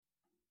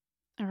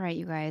All right,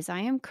 you guys, I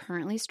am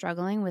currently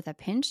struggling with a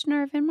pinched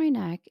nerve in my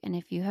neck, and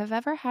if you have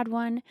ever had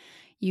one,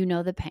 you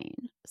know the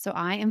pain. So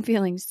I am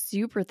feeling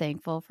super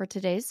thankful for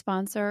today's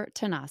sponsor,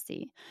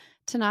 Tanasi.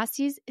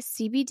 Tanasi's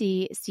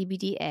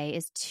CBD-CBDA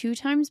is 2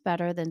 times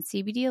better than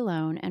CBD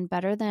alone and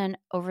better than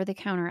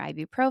over-the-counter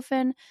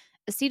ibuprofen,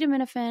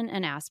 acetaminophen,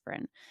 and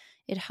aspirin.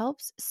 It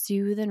helps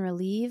soothe and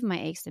relieve my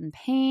aches and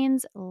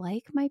pains,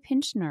 like my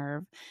pinched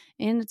nerve,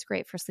 and it's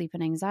great for sleep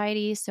and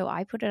anxiety, so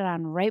I put it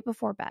on right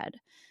before bed.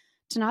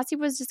 Tanasi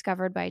was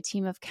discovered by a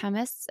team of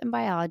chemists and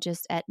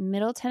biologists at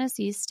Middle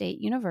Tennessee State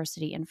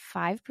University, and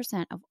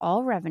 5% of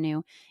all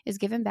revenue is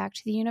given back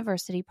to the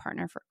university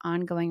partner for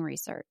ongoing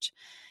research.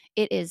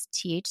 It is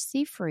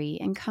THC-free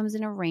and comes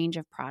in a range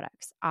of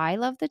products. I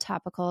love the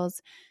topicals,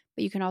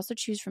 but you can also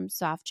choose from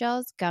soft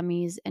gels,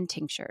 gummies, and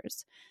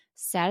tinctures.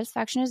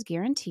 Satisfaction is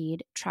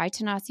guaranteed. Try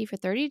Tanasi for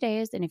 30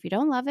 days, and if you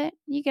don't love it,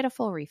 you get a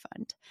full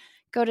refund.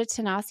 Go to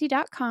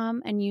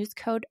Tanasi.com and use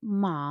code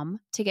MOM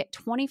to get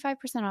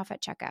 25% off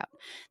at checkout.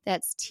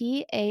 That's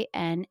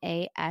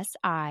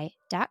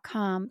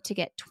TANASI.com to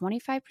get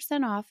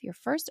 25% off your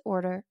first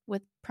order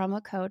with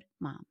promo code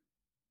MOM.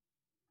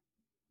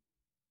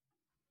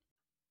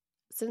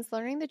 Since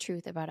learning the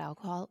truth about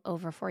alcohol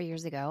over 4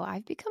 years ago,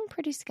 I've become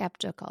pretty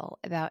skeptical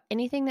about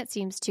anything that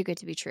seems too good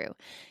to be true.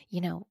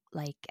 You know,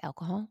 like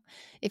alcohol.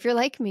 If you're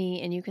like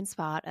me and you can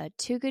spot a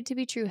too good to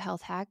be true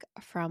health hack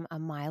from a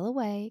mile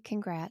away,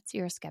 congrats,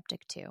 you're a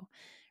skeptic too.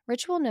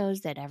 Ritual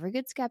knows that every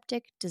good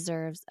skeptic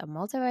deserves a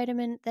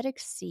multivitamin that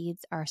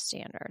exceeds our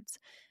standards.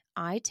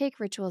 I take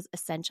Ritual's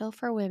Essential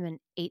for Women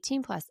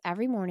 18 Plus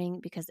every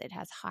morning because it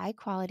has high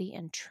quality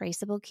and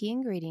traceable key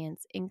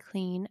ingredients in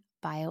clean,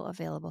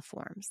 bioavailable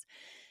forms.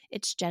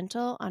 It's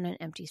gentle on an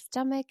empty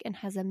stomach and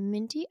has a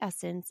minty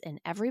essence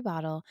in every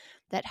bottle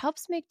that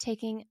helps make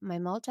taking my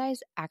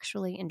multis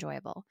actually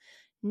enjoyable.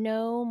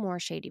 No more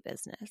shady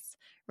business.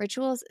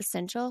 Ritual's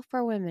Essential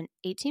for Women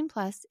 18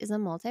 Plus is a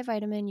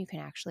multivitamin you can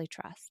actually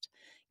trust.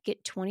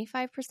 Get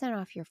 25%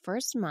 off your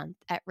first month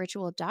at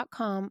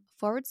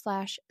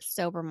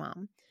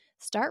ritual.com/sobermom.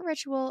 Start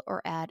Ritual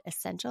or add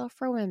Essential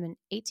for Women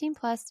 18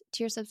 Plus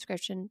to your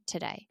subscription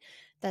today.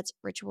 That's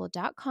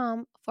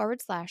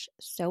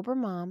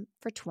ritual.com/sobermom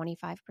for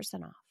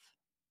 25% off.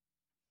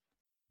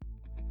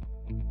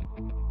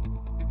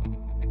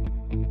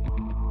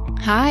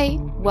 Hi,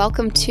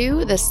 welcome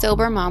to the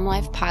Sober Mom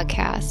Life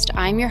podcast.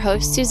 I'm your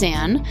host,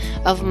 Suzanne,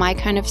 of My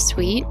Kind of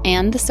Sweet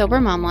and the Sober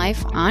Mom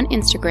Life on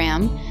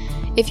Instagram.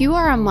 If you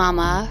are a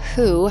mama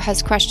who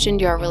has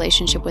questioned your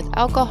relationship with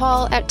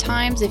alcohol at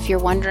times, if you're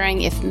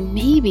wondering if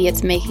maybe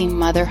it's making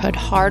motherhood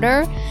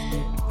harder,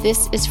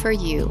 this is for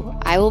you.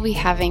 I will be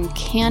having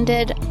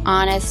candid,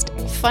 honest,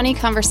 funny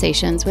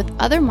conversations with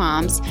other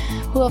moms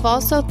who have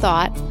also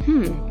thought,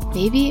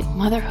 maybe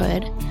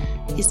motherhood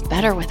is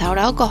better without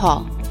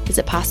alcohol. Is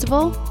it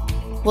possible?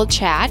 We'll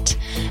chat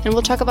and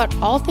we'll talk about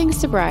all things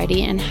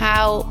sobriety and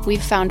how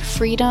we've found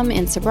freedom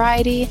in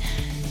sobriety.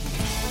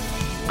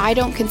 I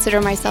don't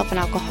consider myself an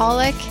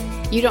alcoholic.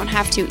 You don't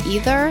have to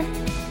either.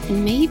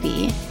 And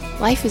maybe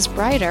life is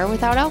brighter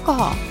without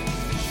alcohol.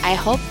 I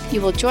hope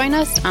you will join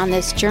us on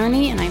this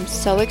journey, and I'm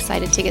so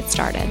excited to get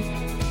started.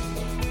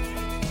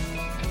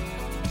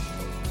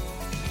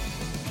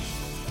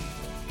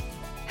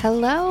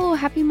 Hello,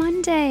 happy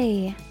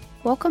Monday.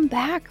 Welcome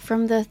back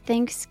from the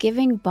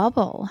Thanksgiving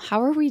bubble.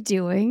 How are we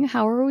doing?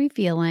 How are we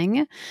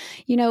feeling?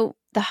 You know,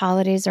 the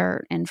holidays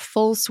are in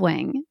full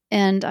swing,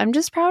 and I'm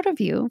just proud of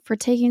you for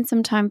taking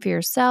some time for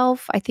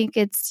yourself. I think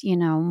it's,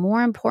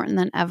 more important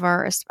than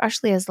ever,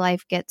 especially as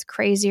life gets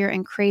crazier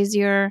and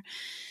crazier.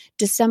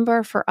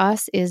 December for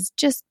us is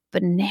just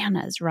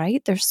bananas,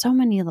 right? There's so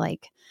many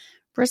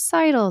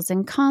recitals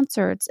and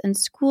concerts and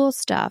school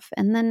stuff,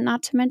 and then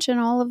not to mention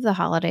all of the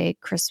holiday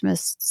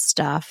Christmas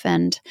stuff.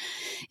 And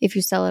if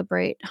you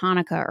celebrate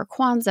Hanukkah or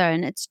Kwanzaa,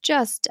 and it's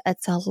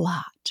a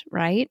lot,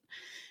 right?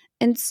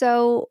 And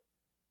so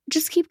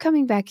just keep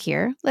coming back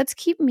here. Let's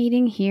keep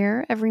meeting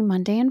here every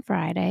Monday and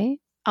Friday.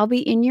 I'll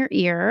be in your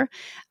ear.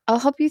 I'll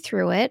help you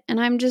through it.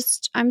 And I'm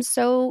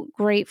so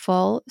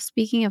grateful.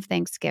 Speaking of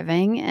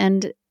Thanksgiving,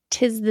 and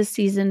 'tis the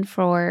season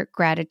for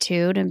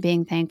gratitude and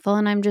being thankful.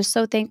 And I'm just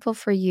so thankful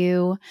for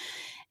you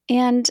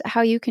and how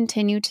you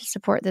continue to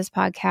support this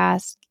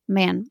podcast.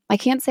 Man, I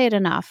can't say it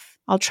enough.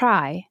 I'll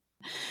try.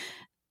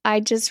 I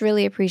just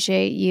really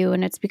appreciate you.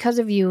 And it's because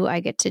of you I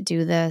get to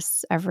do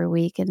this every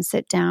week and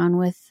sit down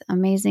with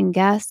amazing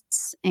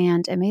guests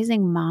and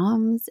amazing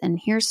moms and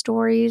hear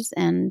stories.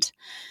 And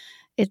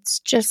it's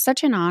just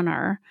such an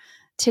honor.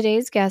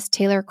 Today's guest,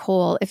 Taylor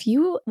Cole, if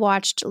you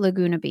watched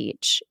Laguna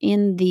Beach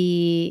in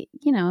the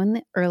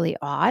early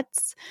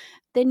aughts,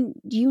 then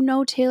you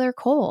know Taylor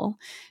Cole.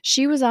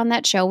 She was on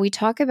that show. We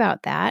talk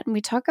about that, and we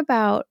talk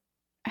about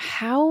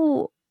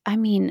how, I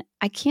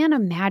can't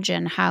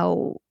imagine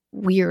how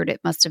weird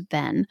it must have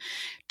been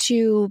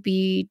to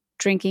be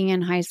drinking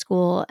in high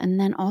school and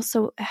then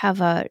also have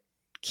a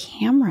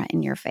camera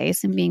in your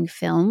face and being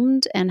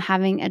filmed and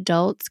having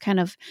adults kind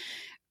of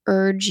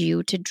urge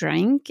you to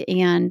drink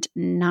and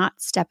not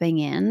stepping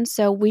in.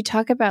 So we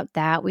talk about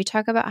that. We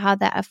talk about how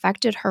that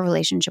affected her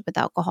relationship with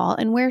alcohol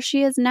and where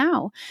she is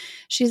now.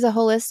 She's a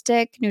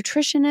holistic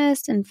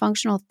nutritionist and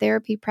functional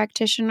therapy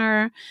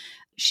practitioner.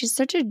 She's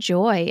such a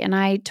joy. And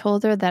I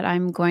told her that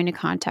I'm going to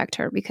contact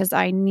her because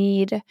I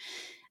need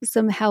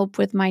some help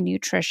with my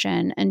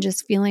nutrition and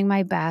just feeling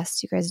my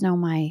best. You guys know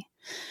my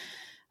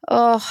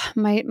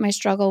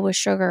struggle with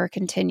sugar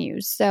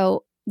continues.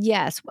 So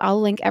yes,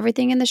 I'll link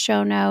everything in the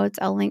show notes.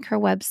 I'll link her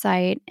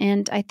website,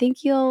 and I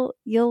think you'll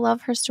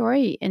love her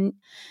story. And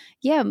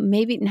yeah,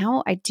 maybe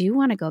now I do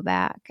want to go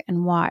back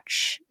and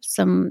watch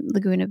some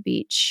Laguna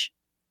Beach.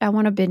 I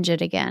want to binge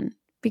it again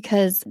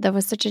because that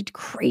was such a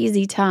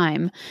crazy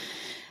time.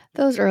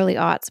 Those early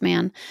aughts,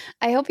 man.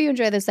 I hope you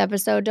enjoy this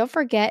episode. Don't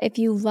forget, if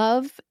you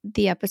love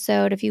the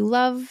episode, if you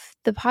love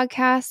the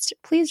podcast,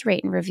 please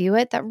rate and review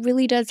it. That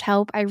really does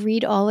help. I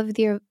read all of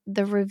the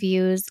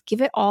reviews.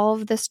 Give it all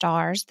of the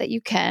stars that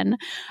you can.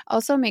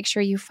 Also, make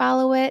sure you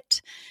follow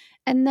it.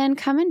 And then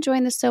come and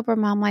join the Sober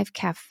Mom Life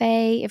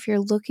Cafe. If you're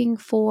looking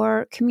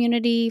for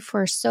community,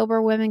 for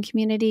sober women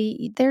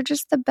community, they're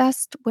just the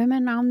best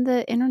women on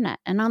the internet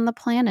and on the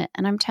planet.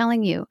 And I'm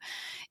telling you,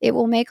 it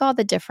will make all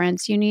the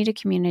difference. You need a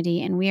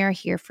community, and we are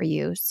here for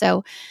you.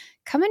 So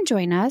come and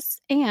join us.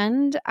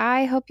 And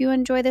I hope you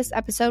enjoy this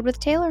episode with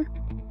Taylor.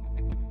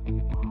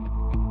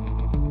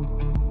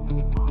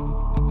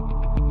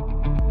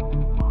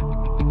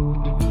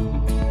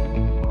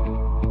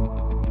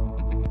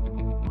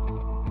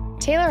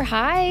 Taylor,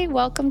 hi.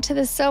 Welcome to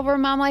the Sober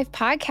Mom Life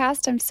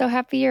podcast. I'm so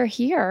happy you're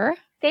here.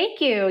 Thank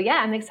you. Yeah,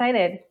 I'm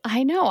excited.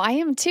 I know. I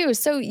am too.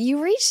 So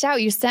you reached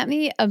out, you sent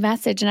me a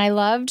message, and I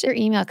loved your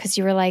email because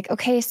you were like,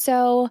 okay,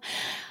 so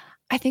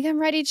I think I'm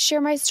ready to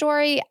share my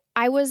story.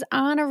 I was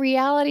on a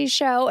reality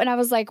show and I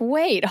was like,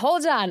 wait,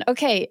 hold on.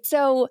 Okay.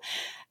 So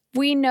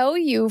we know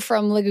you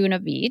from Laguna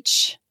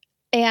Beach.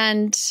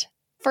 And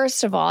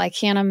first of all, I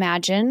can't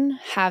imagine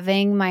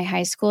having my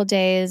high school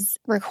days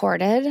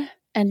recorded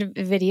and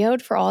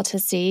videoed for all to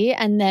see,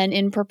 and then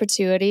in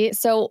perpetuity.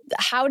 So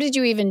how did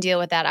you even deal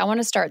with that? I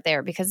want to start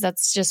there because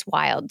that's just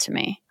wild to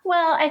me.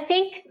 Well, I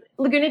think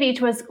Laguna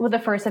Beach was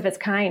the first of its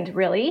kind,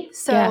 really.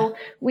 So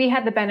we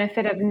had the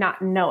benefit of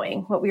not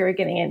knowing what we were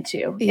getting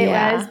into.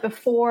 Yeah. It was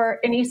before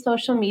any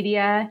social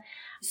media.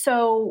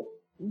 So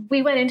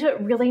we went into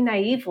it really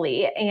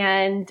naively,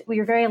 and we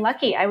were very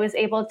lucky. I was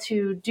able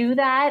to do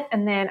that.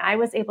 And then I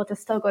was able to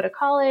still go to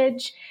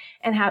college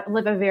and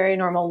live a very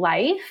normal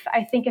life.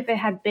 I think if it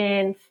had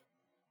been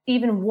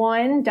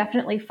even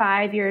definitely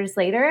 5 years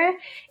later,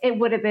 it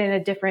would have been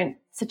a different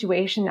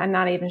situation. I'm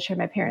not even sure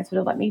my parents would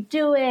have let me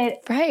do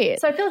it. Right.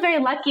 So I feel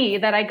very lucky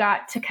that I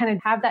got to kind of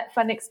have that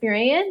fun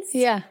experience.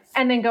 Yeah.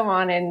 And then go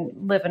on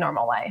and live a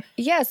normal life.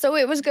 Yeah. So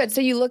it was good.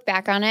 So you look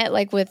back on it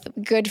like with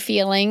good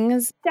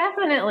feelings.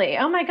 Definitely.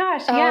 Oh my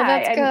gosh. Oh, yeah.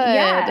 that's good.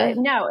 Yeah.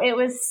 No, it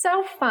was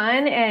so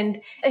fun,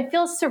 and it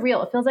feels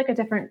surreal. It feels like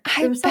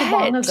it was so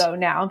long ago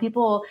now.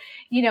 People,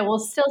 will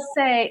still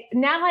say,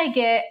 now I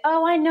get,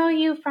 oh, I know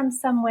you from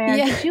somewhere.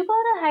 Yeah. Did you go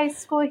to high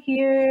school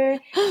here?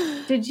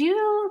 Did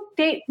you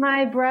date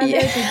my brother?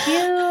 Yeah. Did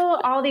you?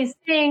 All these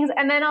things.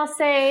 And then I'll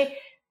say,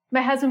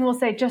 my husband will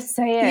say, just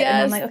say it. Yes.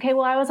 And I'm like, okay,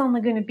 well, I was on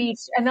Laguna Beach.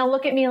 And they'll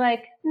look at me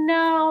like,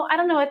 no, I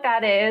don't know what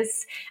that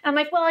is. And I'm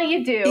like, well,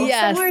 you do.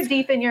 Yes. Somewhere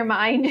deep in your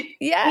mind.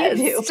 Yes,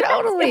 you do.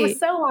 totally. It was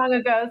so long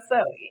ago.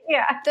 So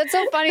yeah. That's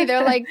so funny.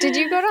 They're like, did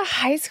you go to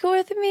high school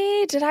with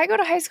me? Did I go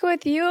to high school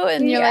with you?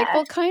 And you're like,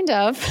 well, kind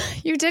of.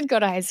 You did go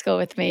to high school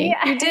with me.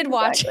 Yeah, you did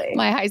watch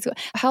my high school.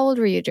 How old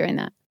were you during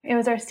that? It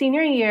was our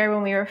senior year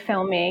when we were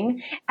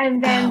filming.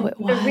 And then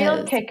the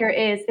real kicker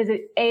is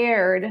it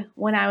aired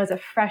when I was a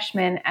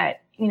freshman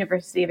at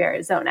University of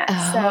Arizona.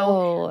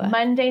 Oh. So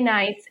Monday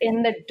nights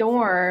in the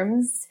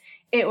dorms,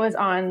 it was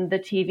on the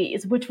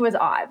TVs, which was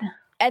odd.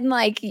 And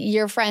like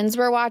your friends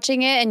were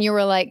watching it and you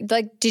were like,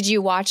 did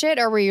you watch it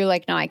or were you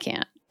like, no, I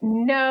can't?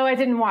 No, I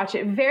didn't watch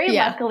it. Very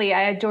luckily,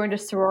 I had joined a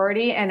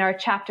sorority and our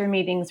chapter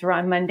meetings were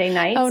on Monday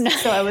nights. Oh,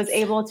 nice. So I was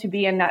able to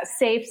be in that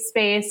safe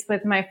space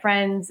with my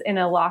friends in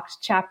a locked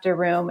chapter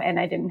room,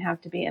 and I didn't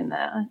have to be in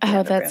the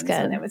that's good.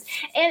 And it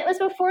was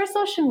before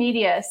social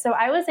media, so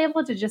I was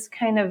able to just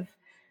kind of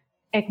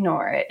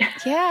ignore it.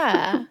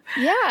 Yeah.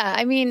 Yeah.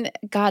 I mean,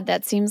 God,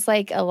 that seems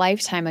like a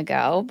lifetime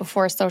ago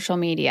before social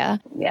media.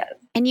 Yeah.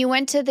 And you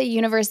went to the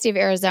University of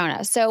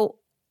Arizona. So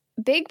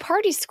big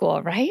party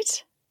school,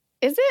 right?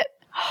 Is it?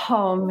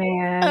 Oh,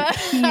 man.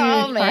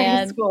 Oh,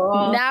 man.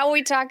 School. Now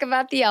we talk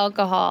about the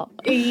alcohol.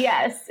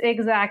 Yes,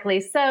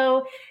 exactly.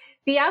 So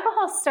the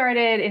alcohol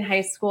started in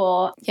high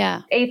school.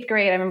 Yeah. 8th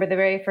grade. I remember the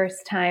very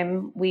first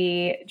time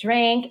we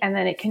drank, and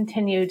then it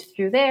continued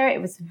through there.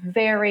 It was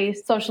very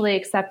socially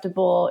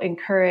acceptable,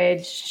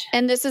 encouraged.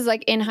 And this is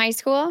like in high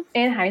school?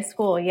 In high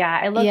school,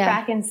 yeah. I look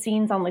back in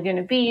scenes on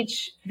Laguna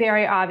Beach,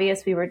 very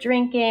obvious we were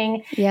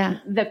drinking. Yeah.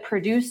 The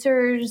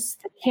producers,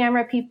 the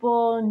camera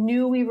people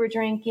knew we were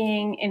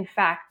drinking. In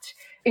fact,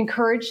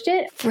 encouraged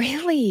it.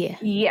 Really?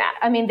 Yeah.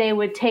 I mean, they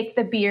would take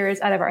the beers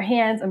out of our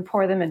hands and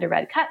pour them into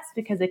red cups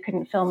because they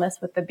couldn't film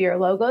us with the beer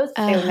logos.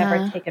 They would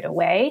never take it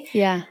away.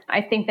 Yeah.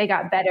 I think they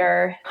got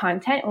better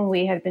content when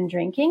we had been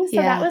drinking. So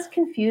that was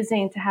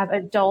confusing to have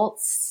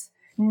adults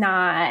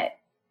not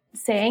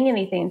saying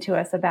anything to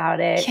us about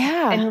it.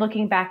 Yeah. And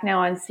looking back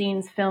now on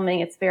scenes filming,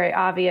 it's very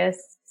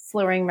obvious,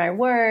 slurring my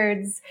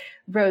words,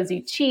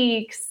 rosy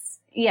cheeks.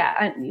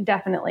 Yeah,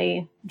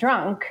 definitely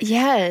drunk.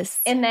 Yes.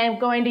 And then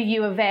going to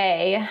U of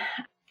A,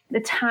 the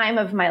time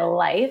of my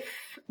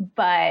life,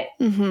 but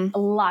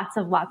lots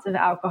of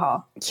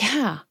alcohol.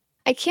 Yeah.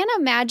 I can't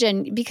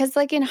imagine because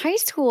like in high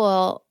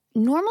school,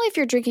 normally if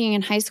you're drinking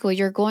in high school,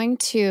 you're going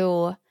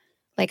to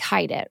like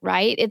hide it,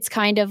 right? It's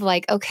kind of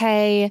like,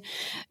 okay,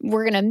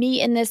 we're going to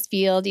meet in this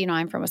field. You know,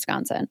 I'm from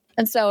Wisconsin.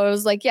 And so it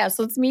was like, yes,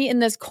 let's meet in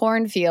this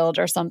cornfield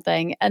or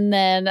something. And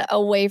then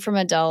away from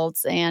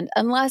adults. And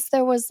unless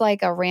there was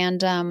like a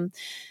random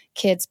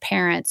kids'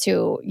 parents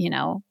who, you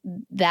know,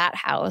 that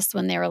house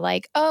when they were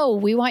like, oh,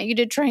 we want you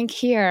to drink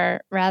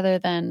here rather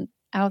than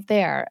out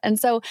there. And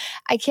so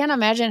I can't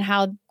imagine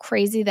how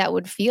crazy that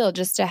would feel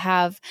just to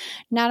have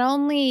not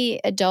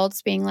only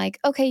adults being like,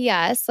 okay,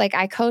 yes, like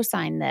I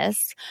co-sign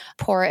this,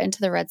 pour it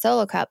into the red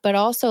Solo cup, but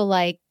also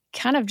like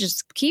kind of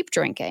just keep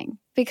drinking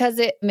because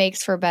it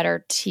makes for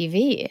better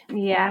TV.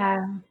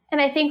 Yeah. And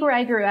I think where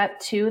I grew up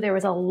too, there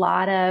was a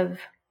lot of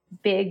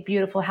big,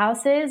 beautiful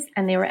houses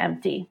and they were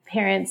empty.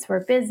 Parents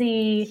were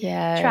busy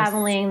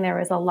traveling. There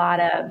was a lot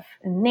of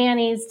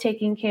nannies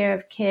taking care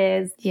of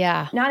kids.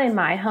 Yeah. Not in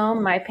my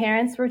home. My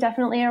parents were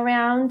definitely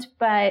around,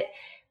 but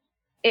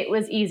it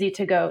was easy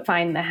to go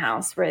find the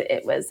house where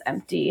it was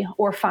empty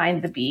or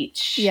find the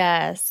beach.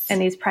 Yes.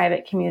 And these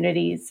private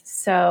communities.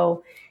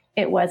 So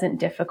it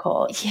wasn't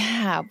difficult.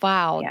 Yeah.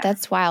 Wow. Yeah.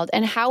 That's wild.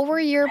 And how were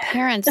your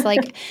parents?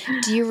 Like,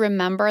 do you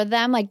remember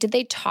them? Like, did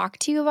they talk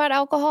to you about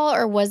alcohol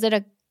or was it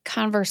a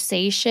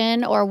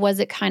conversation or was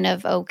it kind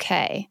of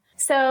okay?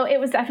 So it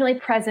was definitely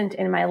present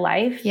in my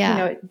life. Yeah. You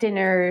know,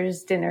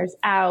 dinners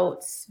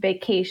out,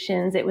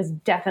 vacations. It was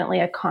definitely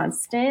a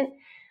constant.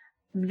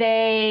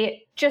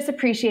 They just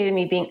appreciated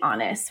me being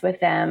honest with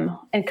them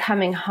and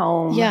coming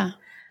home. Yeah.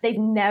 They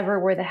never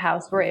were the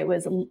house where it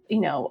was,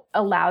 you know,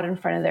 allowed in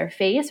front of their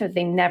face, or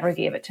they never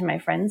gave it to my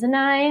friends and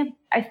I.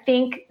 I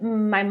think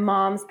my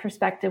mom's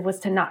perspective was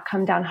to not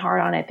come down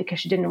hard on it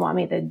because she didn't want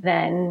me to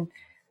then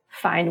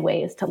find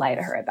ways to lie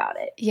to her about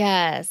it.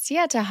 Yes.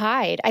 Yeah. To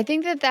hide. I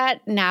think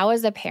that now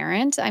as a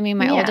parent, I mean,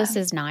 my oldest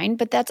is 9,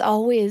 but that's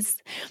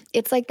always,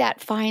 it's like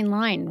that fine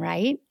line,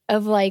 right?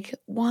 Of like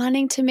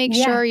wanting to make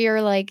sure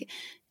you're like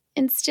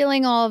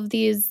instilling all of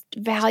these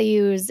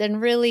values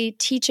and really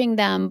teaching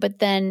them, but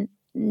then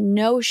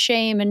no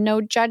shame and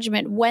no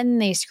judgment when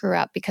they screw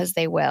up because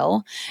they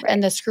will. Right.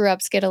 And the screw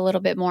ups get a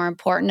little bit more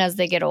important as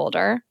they get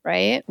older,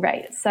 right?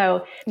 Right.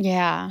 So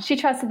she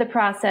trusted the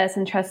process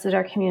and trusted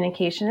our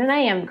communication. And I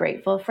am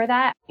grateful for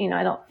that. You know,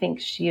 I don't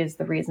think she is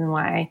the reason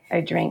why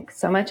I drink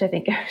so much. I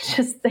think it was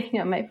just, you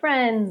know, my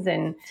friends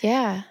and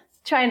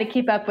trying to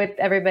keep up with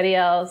everybody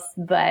else.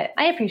 But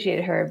I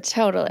appreciated her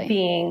totally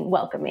being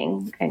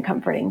welcoming and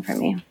comforting for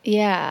me.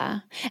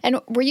 Yeah.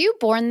 And were you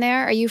born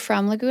there? Are you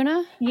from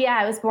Laguna? Yeah,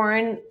 I was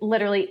born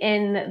literally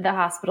in the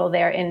hospital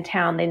there in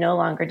town. They no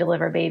longer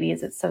deliver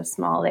babies. It's so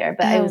small there,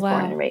 but I was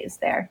born and raised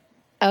there.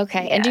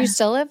 Okay. Yeah. And do you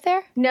still live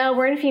there? No,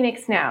 we're in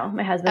Phoenix now.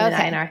 My husband and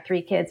I and our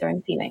 3 kids are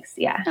in Phoenix.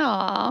 Yeah.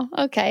 Oh,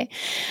 okay.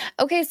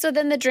 Okay. So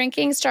then the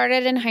drinking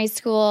started in high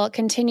school,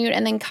 continued,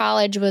 and then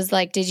college was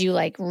like, did you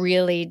like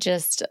really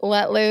just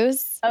let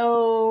loose?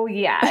 Oh,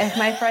 yeah. If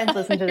my friends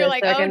listen to this,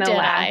 like, they're going to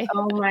laugh.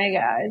 Oh my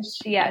gosh.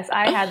 Yes.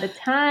 I had the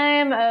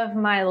time of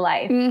my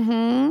life.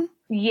 Mm-hmm.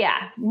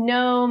 Yeah.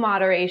 No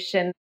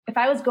moderation. If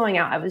I was going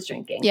out, I was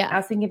drinking. Yeah. I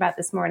was thinking about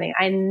this morning.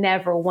 I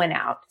never went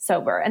out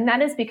sober. And that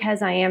is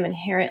because I am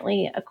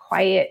inherently a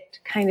quiet,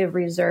 kind of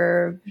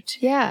reserved,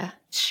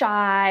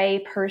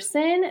 shy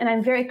person. And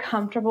I'm very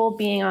comfortable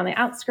being on the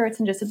outskirts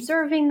and just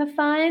observing the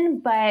fun.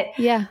 But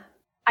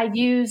I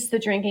use the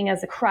drinking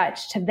as a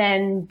crutch to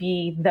then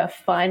be the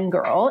fun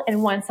girl.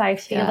 And once I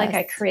feel like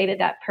I created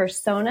that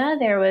persona,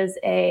 there was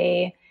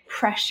a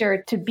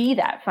pressure to be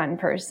that fun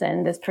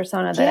person, this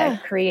persona that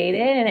I've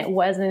created. And it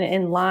wasn't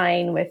in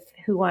line with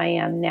who I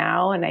am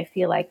now. And I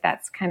feel like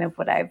that's kind of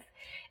what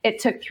it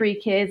took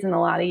 3 kids and a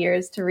lot of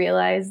years to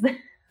realize that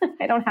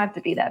I don't have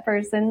to be that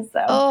person.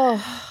 So,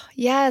 oh,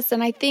 yes.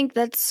 And I think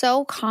that's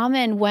so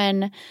common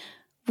when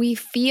we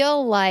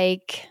feel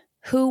like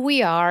who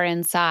we are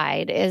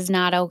inside is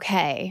not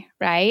okay,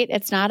 right?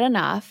 It's not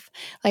enough.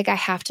 Like I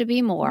have to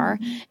be more.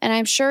 Mm-hmm. And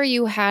I'm sure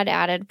you had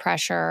added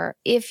pressure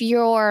if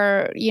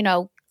your, you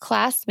know,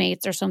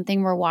 classmates or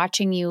something were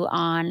watching you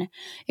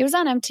it was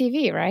on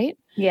MTV, right?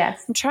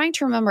 Yes. I'm trying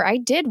to remember. I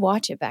did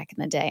watch it back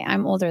in the day.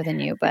 I'm older than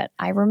you, but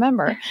I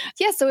remember.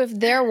 So if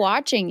they're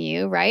watching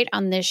you, right,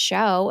 on this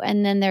show,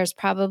 and then there's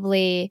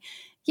probably,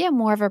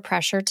 more of a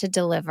pressure to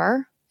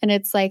deliver. And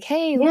it's like,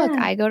 hey, look,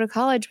 I go to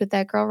college with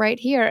that girl right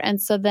here.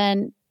 And so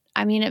then,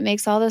 I mean, it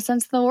makes all the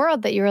sense in the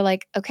world that you were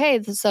like,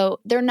 okay, so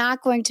they're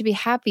not going to be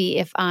happy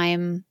if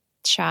I'm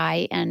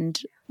shy and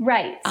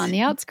Right. on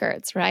the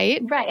outskirts,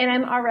 right? Right. And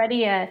I'm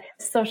already a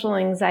social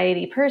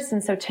anxiety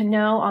person. So to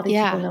know all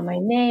these people know my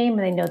name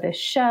and they know this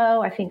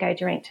show, I think I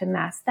drank to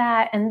mask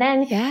that. And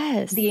then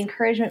the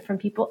encouragement from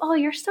people, oh,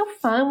 you're so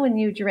fun when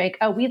you drink.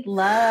 Oh, we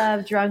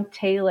love Drunk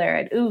Taylor.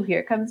 And ooh,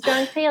 here comes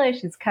Drunk Taylor.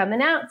 She's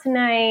coming out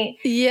tonight.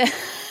 Yeah.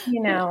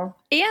 You know.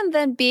 And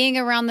then being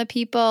around the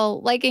people,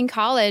 like in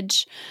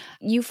college,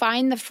 you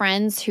find the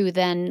friends who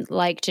then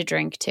like to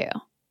drink too.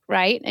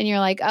 Right? And you're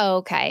like, oh,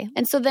 okay.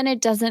 And so then it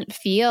doesn't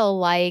feel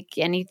like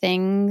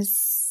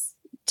anything's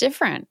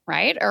different,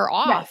 right? Or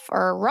off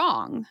or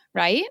wrong,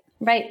 right?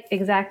 Right.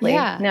 Exactly.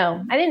 Yeah.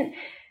 No, I didn't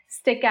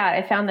stick out.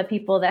 I found the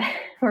people that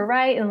were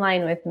right in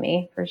line with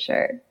me for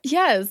sure.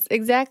 Yes,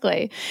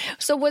 exactly.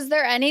 So was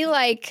there any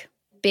like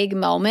big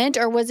moment,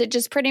 or was it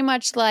just pretty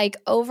much like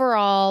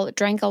overall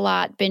drank a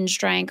lot, binge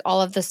drank,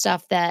 all of the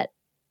stuff that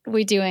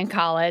we do in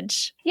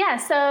college? Yeah.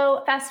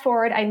 So fast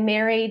forward, I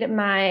married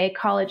my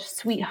college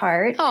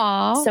sweetheart.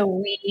 Aww. So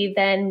we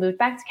then moved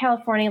back to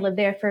California, lived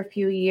there for a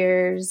few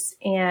years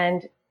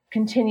and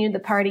continued the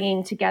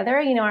partying together.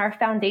 You know, our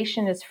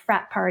foundation is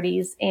frat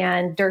parties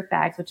and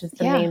Dirtbags, which is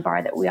the main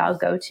bar that we all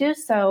go to.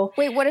 So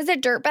wait, what is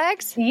it?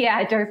 Dirtbags?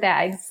 Yeah,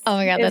 Dirtbags. Oh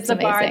my God, that's the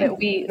amazing. Bar that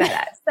we met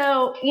at.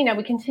 So, you know,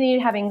 we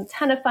continued having a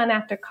ton of fun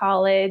after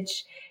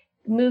college.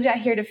 Moved out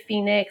here to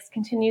Phoenix,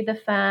 continued the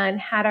fun,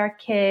 had our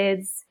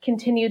kids,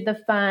 continued the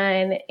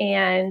fun.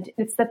 And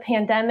it's the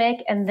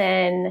pandemic. And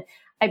then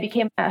I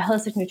became a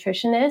holistic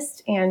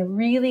nutritionist and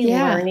really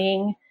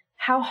learning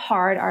how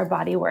hard our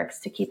body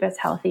works to keep us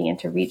healthy and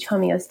to reach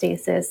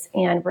homeostasis.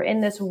 And we're in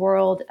this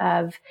world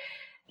of,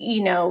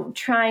 you know,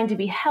 trying to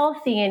be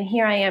healthy. And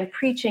here I am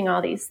preaching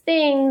all these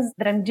things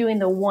that I'm doing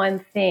the one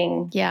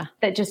thing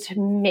that just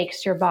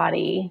makes your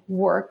body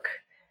work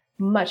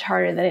much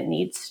harder than it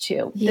needs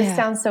to. Yeah. This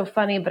sounds so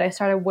funny, but I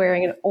started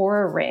wearing an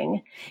Oura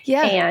ring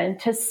and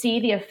to see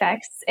the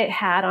effects it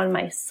had on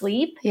my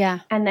sleep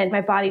and then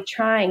my body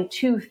trying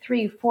 2,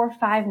 3, 4,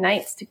 5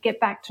 nights to get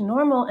back to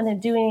normal and then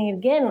doing it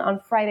again on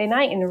Friday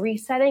night and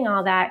resetting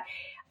all that.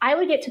 I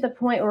would get to the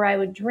point where I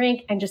would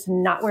drink and just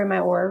not wear my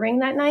Oura ring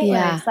that night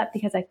when I slept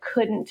because I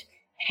couldn't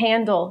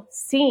handle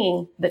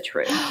seeing the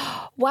truth.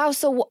 Wow.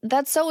 So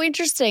that's so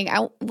interesting.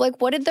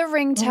 Like, what did the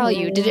ring tell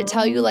you? Did it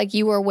tell you like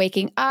you were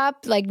waking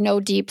up, like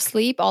no deep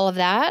sleep, all of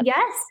that?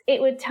 Yes.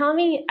 It would tell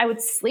me I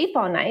would sleep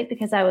all night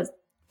because I was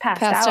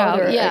passed out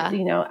or,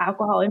 you know,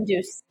 alcohol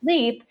induced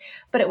sleep,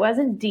 but it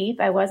wasn't deep.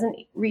 I wasn't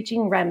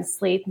reaching REM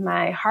sleep.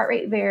 My heart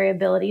rate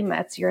variability,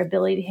 that's your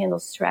ability to handle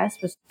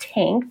stress, was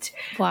tanked.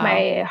 Wow.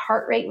 My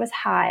heart rate was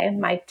high.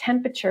 My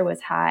temperature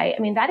was high.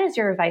 I mean, that is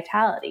your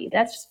vitality.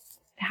 That's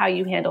how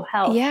you handle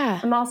health. Yeah.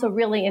 I'm also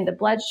really into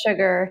blood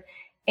sugar.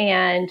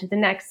 And the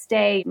next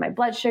day, my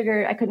blood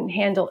sugar, I couldn't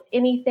handle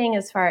anything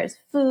as far as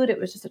food. It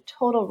was just a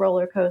total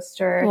roller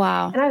coaster.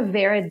 Wow. And I'm a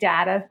very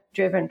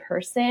data-driven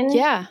person.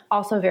 Yeah.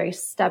 Also very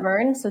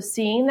stubborn. So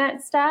seeing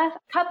that stuff,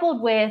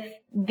 coupled with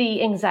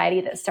the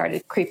anxiety that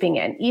started creeping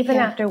in, even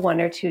after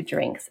 1 or 2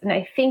 drinks. And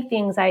I think the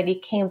anxiety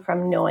came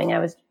from knowing I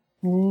was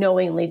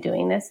knowingly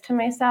doing this to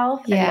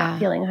myself and not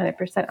feeling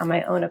 100% on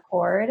my own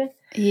accord.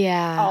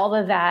 Yeah. All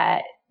of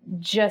that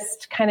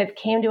just kind of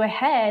came to a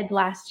head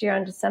last year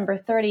on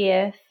December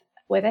 30th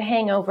with a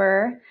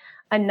hangover,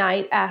 a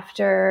night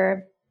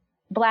after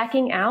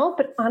blacking out.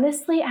 But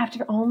honestly,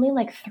 after only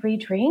like 3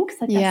 drinks,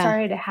 that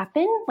started to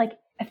happen. Like,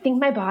 I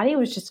think my body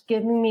was just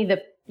giving me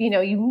the, you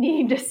know, you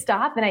need to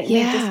stop. And I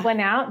just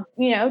went out,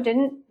 you know,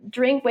 didn't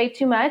drink way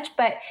too much,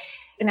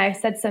 and I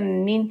said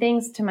some mean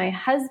things to my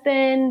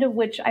husband,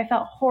 which I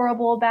felt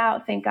horrible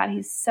about. Thank God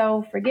he's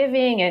so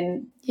forgiving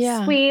and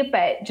sweet,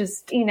 but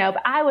just, you know,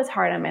 but I was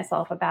hard on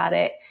myself about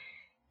it.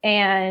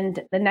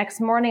 And the next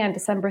morning on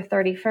December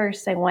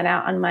 31st, I went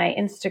out on my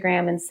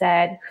Instagram and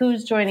said,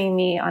 who's joining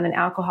me on an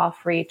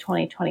alcohol-free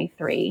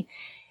 2023?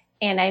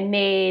 And I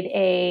made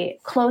a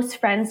close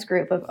friends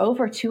group of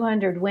over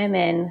 200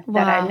 women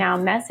that I now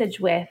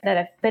message with that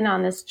have been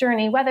on this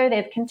journey, whether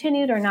they've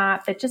continued or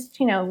not, but just,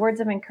 you know,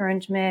 words of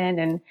encouragement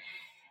and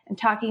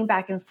talking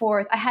back and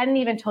forth. I hadn't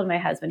even told my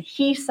husband.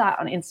 He saw it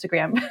on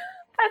Instagram.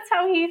 That's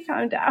how he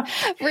found out.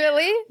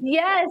 Really?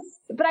 Yes.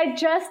 But I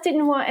just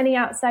didn't want any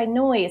outside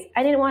noise.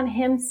 I didn't want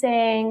him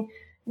saying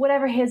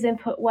whatever his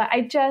input was.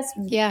 I just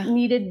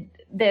needed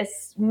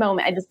this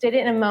moment. I just did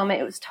it in a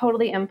moment. It was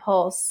totally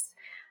impulse.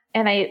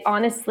 And I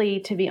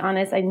honestly, to be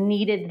honest, I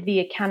needed the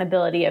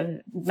accountability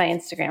of my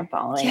Instagram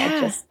following.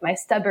 My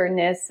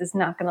stubbornness is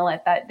not going to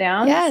let that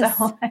down. Yes.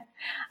 So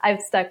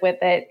I've stuck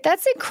with it.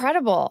 That's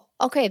incredible.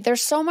 Okay.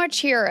 There's so much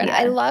here. And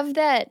I love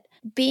that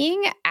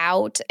being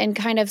out and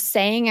kind of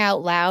saying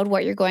out loud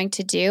what you're going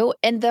to do.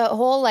 And the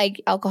whole like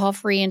alcohol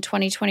free in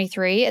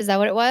 2023, is that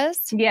what it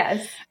was?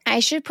 Yes. I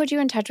should put you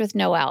in touch with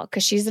Noelle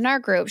because she's in our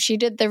group. She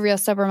did the Real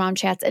Sober Mom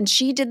Chats and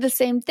she did the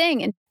same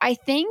thing. And I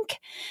think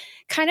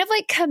kind of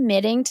like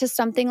committing to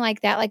something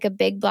like that, like a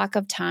big block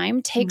of time,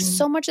 takes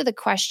so much of the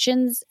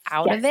questions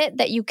out of it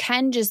that you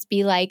can just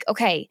be like,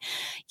 okay,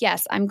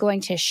 yes, I'm going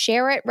to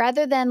share it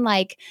rather than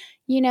like,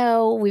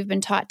 we've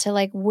been taught to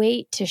like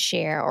wait to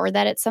share or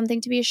that it's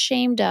something to be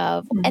ashamed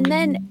of. Mm-hmm. And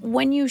then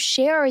when you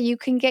share, you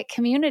can get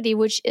community,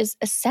 which is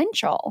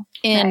essential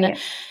in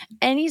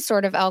any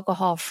sort of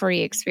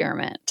alcohol-free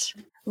experiment.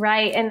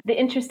 Right. And the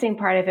interesting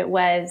part of it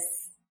was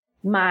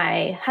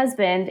my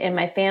husband and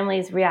my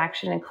family's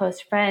reaction and close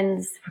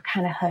friends were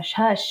kind of hush,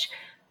 hush.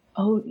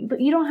 Oh,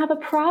 but you don't have a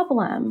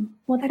problem.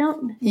 Well, they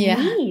don't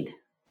need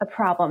a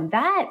problem.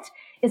 That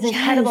is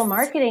incredible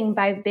marketing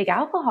by big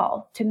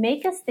alcohol to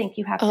make us think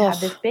you have to have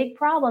this big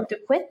problem to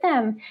quit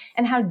them,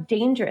 and how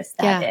dangerous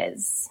that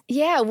is.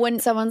 Yeah.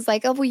 When someone's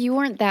like, oh, well, you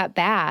weren't that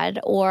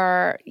bad,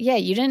 or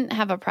you didn't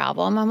have a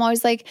problem. I'm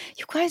always like,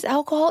 you guys,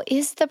 alcohol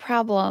is the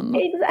problem.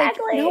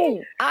 Exactly. Like,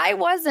 no, I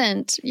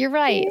wasn't. You're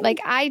right.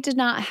 Like I did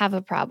not have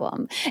a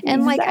problem.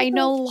 And like, I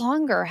no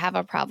longer have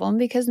a problem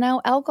because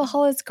now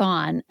alcohol is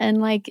gone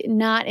and like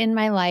not in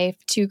my life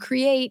to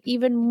create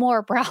even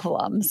more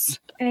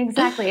problems.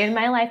 Exactly. And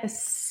my life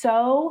is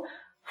so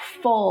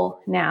full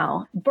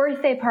now.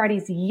 Birthday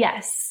parties,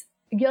 yes.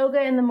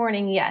 Yoga in the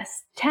morning,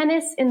 yes.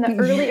 Tennis in the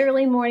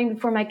early morning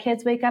before my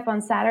kids wake up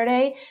on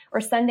Saturday or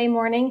Sunday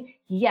morning,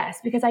 yes.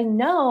 Because I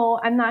know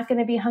I'm not going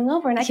to be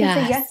hungover and I can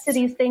say yes to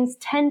these things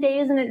 10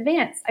 days in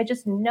advance. I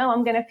just know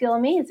I'm going to feel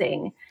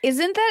amazing.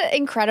 Isn't that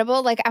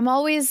incredible? Like I'm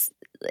always,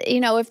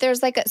 if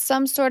there's like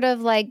some sort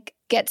of like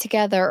get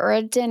together or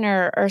a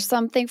dinner or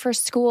something for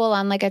school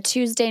on like a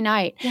Tuesday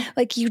night,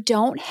 like you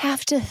don't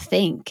have to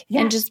think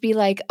and just be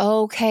like,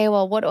 okay,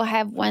 well, what do I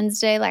have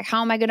Wednesday? Like,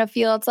 how am I going to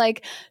feel? It's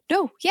like,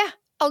 no,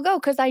 I'll go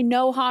because I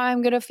know how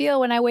I'm going to feel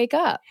when I wake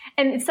up.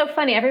 And it's so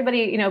funny.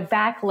 Everybody,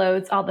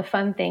 backloads all the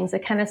fun things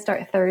that kind of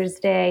start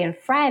Thursday and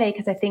Friday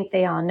because I think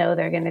they all know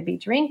they're going to be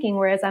drinking.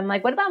 Whereas I'm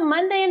like, what about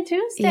Monday and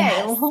Tuesday?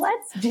 Well,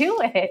 let's do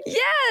it.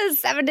 Yes,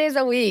 7 days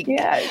a week.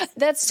 Yes.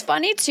 That's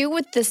funny too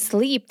with the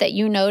sleep that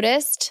you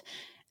noticed.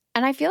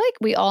 And I feel like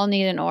we all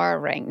need an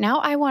Oura ring. Now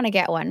I want to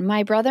get one.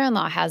 My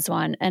brother-in-law has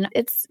one, and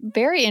it's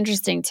very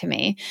interesting to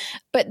me.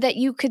 But that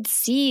you could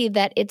see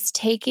that it's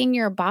taking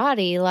your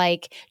body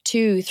like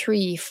 2,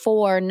 3,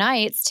 4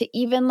 nights to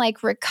even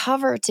like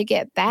recover to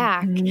get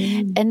back.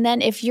 Mm-hmm. And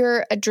then if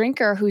you're a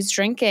drinker who's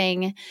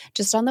drinking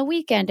just on the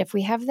weekend, if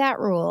we have that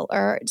rule,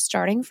 or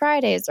starting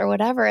Fridays or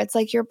whatever, it's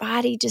like your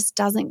body just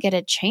doesn't get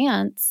a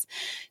chance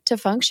to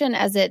function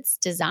as it's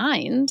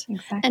designed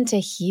and to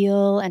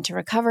heal and to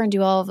recover and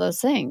do all of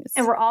those things.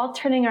 And we're all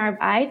turning our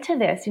eye to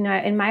this. In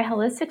my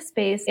holistic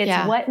space,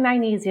 it's what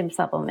magnesium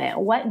supplement,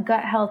 what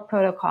gut health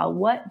protocol,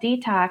 what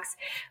detox.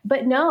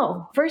 But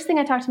no, first thing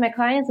I talk to my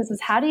clients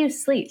is how do you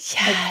sleep?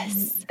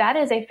 Yes. Like, that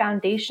is a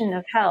foundation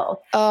of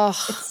health. Oh,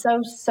 it's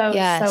so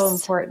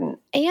important.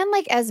 And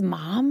like as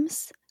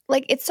moms,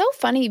 like it's so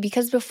funny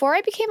because before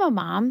I became a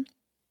mom,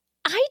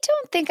 I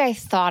don't think I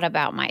thought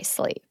about my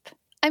sleep.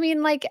 I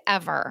mean, like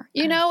ever,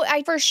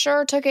 I for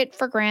sure took it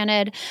for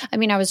granted. I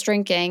mean, I was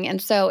drinking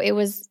and so it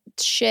was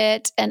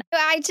shit. And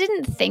I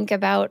didn't think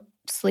about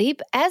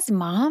sleep as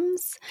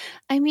moms.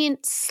 I mean,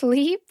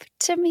 sleep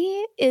to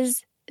me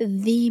is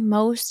the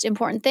most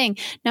important thing,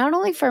 not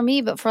only for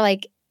me, but for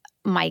like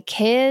my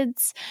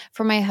kids,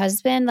 for my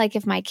husband. Like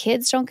if my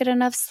kids don't get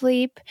enough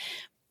sleep,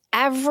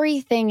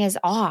 everything is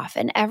off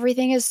and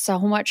everything is so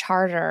much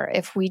harder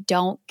if we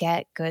don't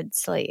get good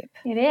sleep.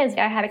 It is.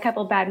 I had a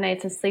couple bad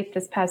nights of sleep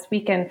this past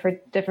weekend for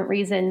different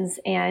reasons.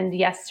 And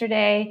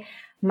yesterday,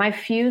 my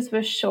fuse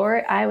was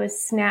short. I was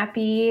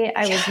snappy.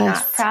 I was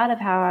not proud of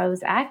how I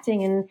was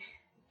acting. And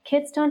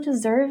kids don't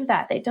deserve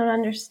that. They don't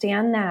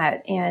understand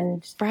that.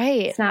 And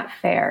it's not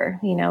fair.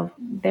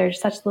 They're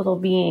such little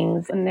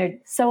beings and they're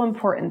so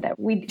important that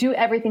we do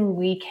everything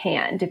we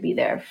can to be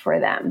there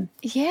for them.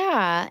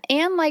 Yeah.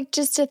 And like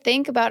just to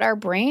think about our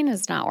brain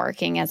is not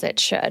working as it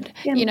should.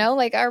 Yeah.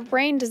 Like our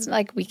brain doesn't,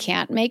 like we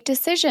can't make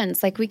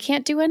decisions. Like we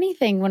can't do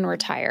anything when we're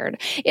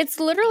tired. It's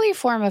literally a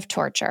form of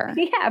torture.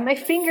 Yeah. My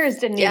fingers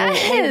didn't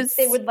even,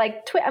 they would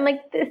like twitch. I'm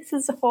like, this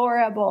is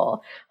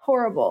horrible.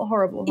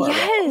 Horrible.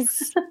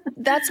 Yes.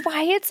 That's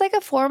why it's like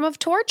a form of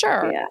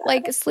torture,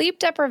 like sleep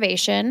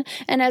deprivation.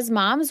 And as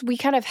moms, we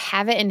kind of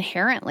have it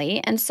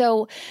inherently. And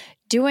so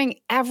doing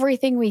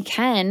everything we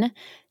can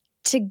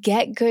to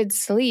get good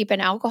sleep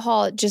and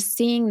alcohol, just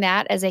seeing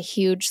that as a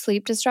huge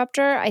sleep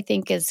disruptor, I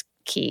think is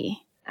key.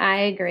 I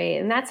agree.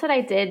 And that's what I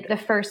did the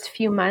first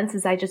few months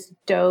is I just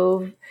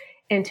dove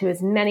into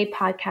as many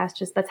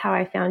podcasts. That's how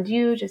I found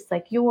you, just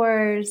like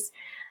yours.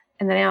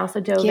 And then I also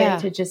dove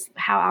into just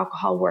how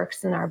alcohol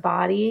works in our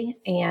body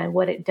and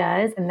what it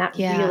does. And that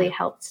really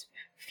helped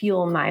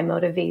fuel my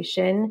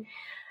motivation.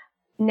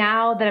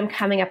 Now that I'm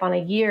coming up on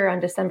a year on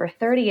December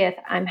 30th,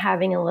 I'm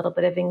having a little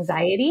bit of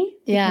anxiety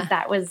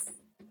because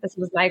this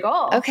was my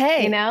goal.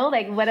 Okay.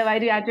 Like what do I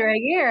do after a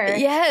year?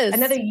 Yes.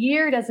 Another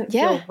year doesn't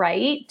feel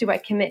right. Do I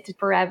commit to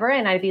forever?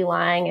 And I'd be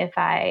lying if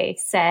I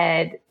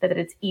said that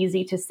it's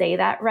easy to say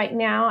that right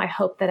now. I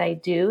hope that I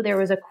do. There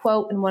was a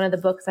quote in one of the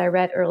books I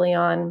read early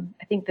on,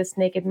 I think This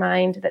Naked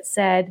Mind, that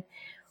said,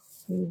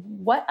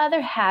 what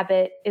other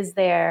habit is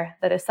there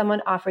that if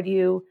someone offered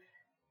you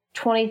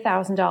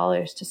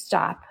 $20,000 to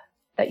stop,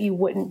 that you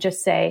wouldn't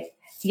just say,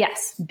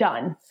 yes,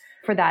 done?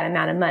 for that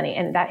amount of money.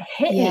 And that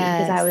hit me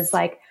because I was Yes.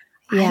 like,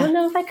 I don't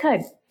know if I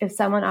could if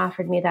someone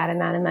offered me that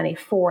amount of money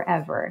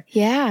forever.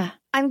 Yeah.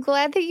 I'm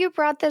glad that you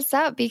brought this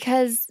up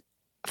because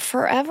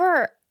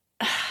forever,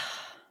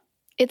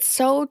 it's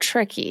so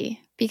tricky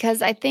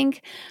because I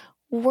think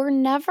we're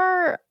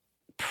never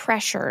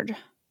pressured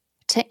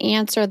to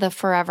answer the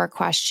forever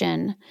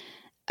question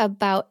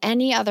about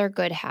any other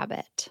good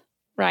habit,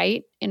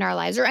 right? In our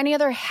lives, or any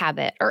other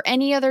habit, or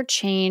any other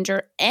change,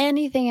 or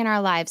anything in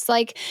our lives.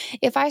 Like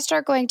if I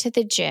start going to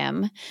the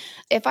gym,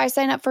 if I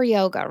sign up for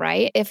yoga,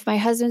 right? If my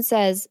husband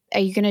says, are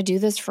you going to do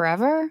this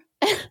forever?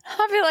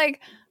 I'll be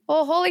like,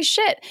 well, holy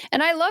shit.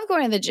 And I love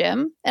going to the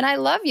gym and I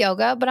love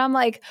yoga, but I'm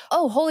like,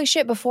 oh, holy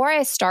shit. Before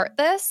I start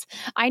this,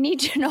 I need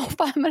to know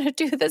if I'm going to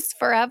do this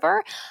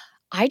forever.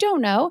 I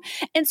don't know.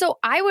 And so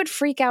I would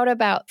freak out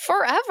about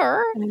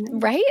forever,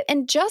 right?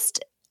 And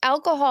just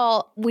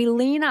alcohol, we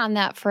lean on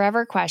that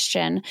forever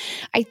question.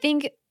 I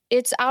think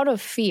it's out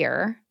of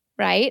fear,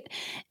 right?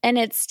 And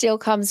it still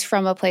comes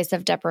from a place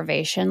of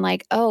deprivation.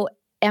 Like, oh,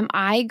 am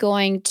I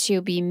going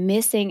to be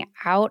missing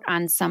out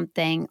on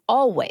something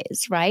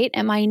always, right?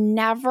 Am I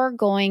never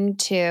going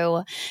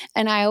to?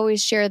 And I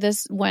always share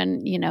this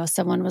when,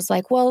 someone was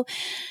like, well,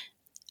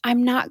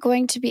 I'm not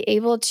going to be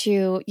able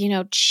to,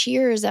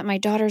 cheers at my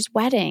daughter's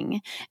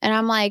wedding. And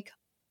I'm like,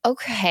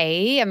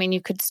 okay. I mean,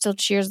 you could still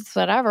cheers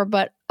whatever,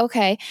 but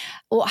okay.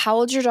 Well, how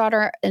old's your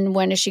daughter and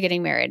when is she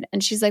getting married?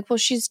 And she's like, well,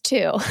 she's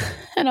 2.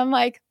 And I'm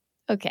like,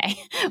 okay,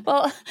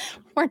 well,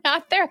 we're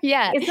not there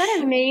yet. Isn't that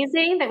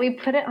amazing that we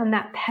put it on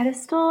that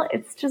pedestal?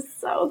 It's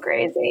just so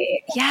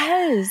crazy.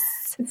 Yes.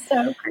 It's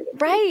so crazy.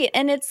 Right.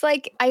 And it's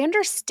like, I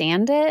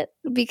understand it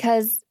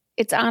because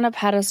it's on a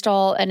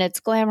pedestal and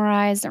it's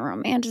glamorized and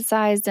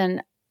romanticized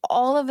and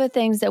all of the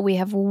things that we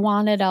have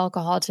wanted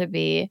alcohol to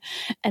be,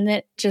 and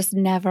it just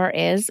never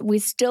is. We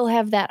still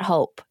have that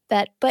hope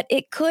but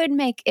it could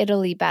make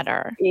Italy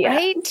better,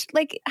 right?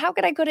 Like, how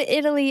could I go to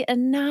Italy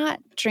and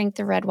not drink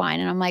the red wine?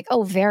 And I'm like,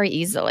 oh, very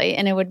easily.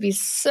 And it would be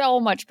so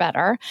much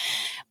better.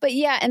 But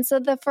yeah. And so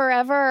the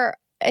forever,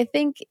 I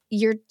think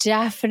you're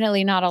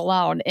definitely not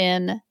alone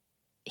in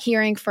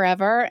hearing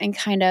forever and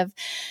kind of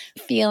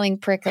feeling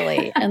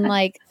prickly and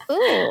like,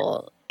 ooh,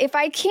 if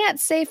I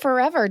can't say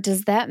forever,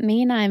 does that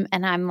mean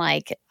I'm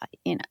like,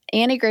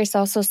 Annie Grace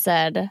also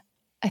said,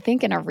 I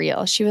think in a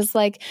reel, she was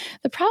like,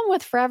 the problem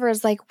with forever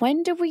is like,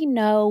 when do we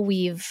know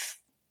we've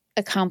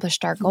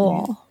accomplished our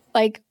goal?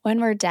 Like when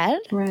we're dead?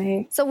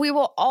 Right. So we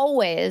will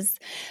always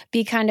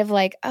be kind of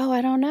like, oh,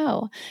 I don't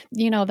know.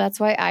 That's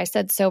why I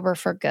said sober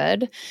for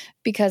good,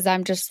 because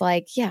I'm just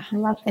like, yeah, I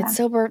love that. It's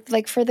sober,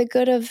 like for the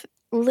good of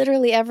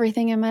literally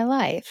everything in my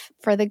life,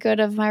 for the good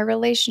of my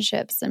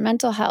relationships and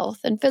mental health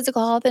and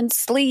physical health and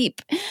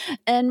sleep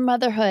and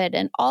motherhood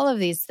and all of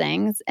these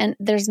things. And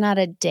there's not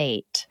a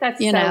date. That's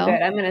so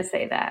good. I'm going to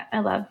say that. I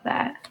love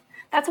that.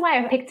 That's why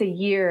I picked a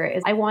year.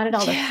 Is I wanted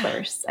all the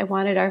firsts. I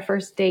wanted our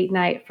first date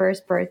night,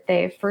 first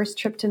birthday, first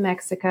trip to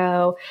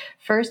Mexico,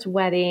 first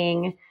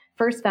wedding,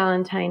 first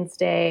Valentine's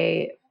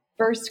Day,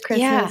 first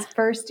Christmas,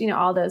 first,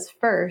 all those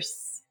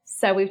firsts.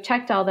 So we've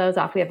checked all those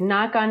off. We have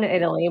not gone to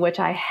Italy, which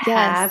I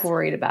have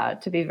worried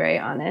about, to be very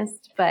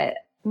honest. But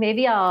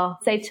maybe I'll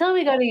say till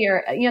we go to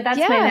Europe. That's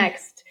my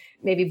next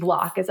maybe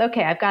block is,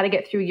 okay, I've got to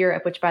get through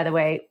Europe, which, by the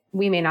way,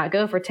 we may not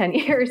go for 10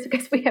 years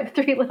because we have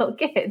 3 little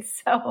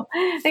kids. So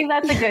I think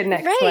that's a good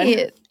next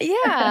one.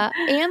 Yeah.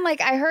 And like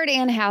I heard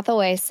Anne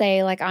Hathaway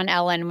say like on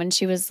Ellen when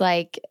she was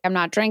like, I'm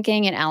not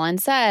drinking. And Ellen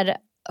said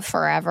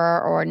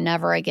forever or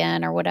never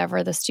again or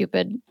whatever the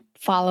stupid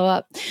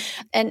follow-up.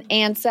 And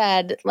Anne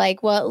said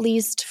like, well, at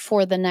least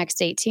for the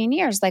next 18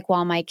 years, like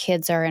while my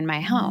kids are in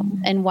my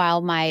home and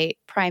while my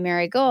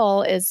primary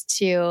goal is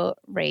to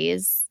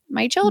raise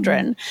my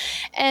children.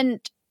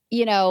 And,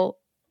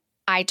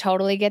 I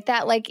totally get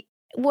that. Like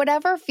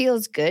whatever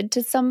feels good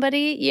to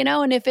somebody,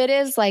 and if it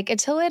is like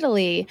until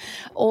Italy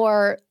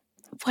or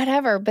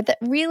whatever, but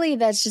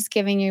that's just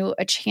giving you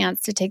a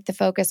chance to take the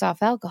focus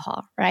off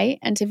alcohol, right?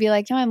 And to be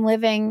like, no, I'm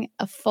living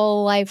a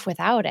full life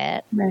without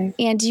it. Right.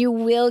 And you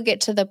will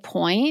get to the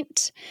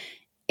point,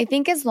 I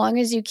think, as long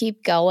as you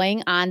keep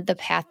going on the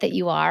path that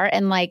you are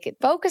and like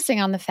focusing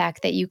on the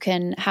fact that you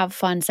can have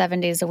fun 7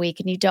 days a week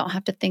and you don't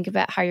have to think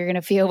about how you're going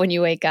to feel when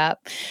you wake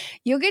up,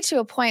 you'll get to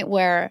a point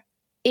where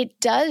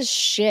it does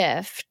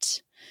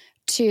shift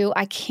to,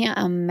 I can't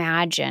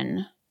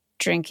imagine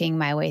drinking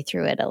my way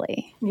through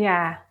Italy.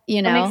 Yeah.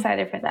 I'm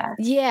excited for that.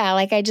 Yeah.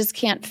 Like I just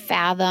can't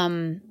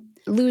fathom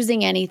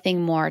losing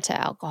anything more to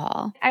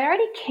alcohol. I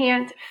already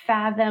can't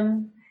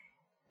fathom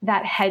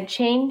that head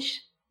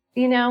change,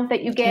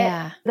 that you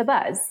get the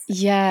buzz.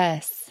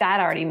 Yes.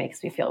 That already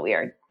makes me feel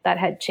weird. That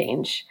head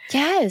change.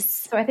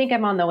 Yes. So I think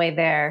I'm on the way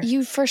there.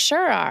 You for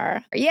sure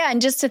are. Yeah.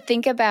 And just to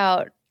think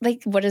about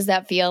like, what does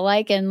that feel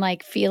like? And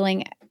like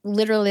feeling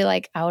literally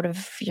like out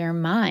of your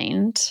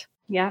mind.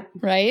 Yeah.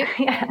 Right?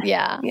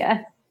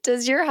 Yeah.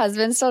 Does your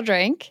husband still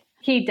drink?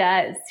 He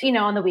does,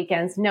 on the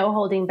weekends, no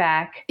holding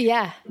back.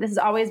 Yeah. This has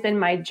always been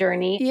my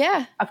journey.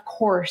 Yeah. Of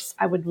course,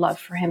 I would love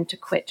for him to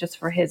quit just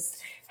for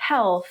his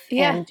health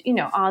and,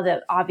 all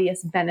the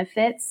obvious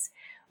benefits.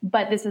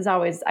 But this is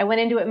always, I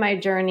went into it my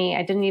journey.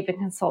 I didn't even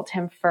consult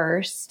him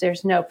first.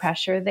 There's no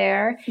pressure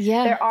there.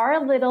 Yeah. There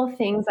are little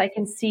things I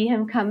can see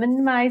him coming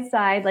to my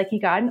side. Like he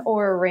got an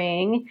Oura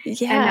ring.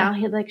 Yeah. And now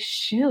he's like,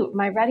 shoot,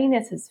 my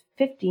readiness is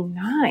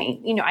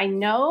 59. I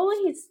know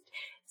he's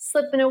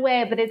slipping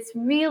away, but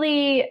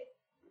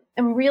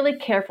I'm really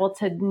careful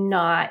to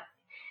not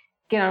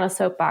get on a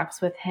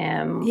soapbox with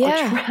him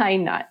or try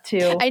not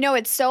to. I know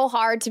it's so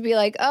hard to be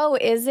like, oh,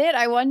 is it?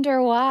 I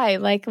wonder why.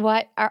 Like,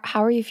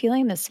 how are you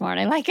feeling this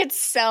morning? Like, it's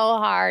so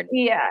hard.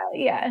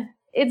 Yeah.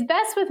 It's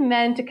best with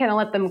men to kind of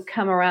let them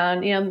come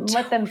around,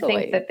 let them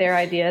think that their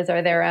ideas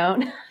are their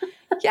own.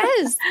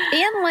 Yes.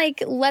 And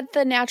like, let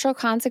the natural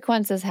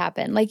consequences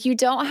happen. Like, you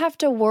don't have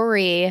to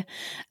worry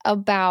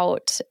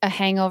about a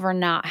hangover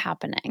not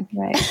happening.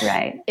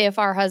 Right. If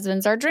our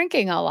husbands are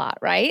drinking a lot,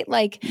 right?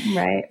 Like,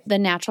 the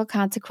natural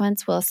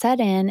consequence will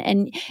set in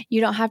and you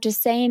don't have to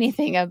say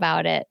anything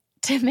about it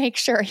to make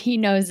sure he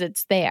knows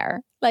it's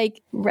there.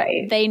 Like,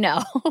 they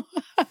know.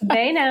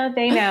 They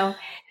know.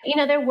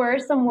 There were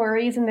some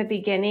worries in the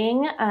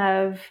beginning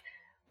of,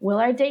 will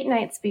our date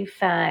nights be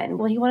fun?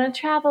 Will he want to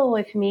travel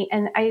with me?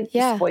 And I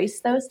just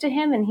voiced those to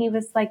him. And he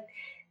was like,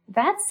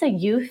 that's a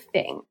youth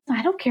thing.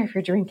 I don't care if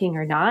you're drinking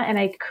or not. And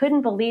I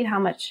couldn't believe how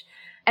much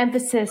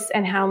emphasis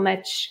and how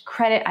much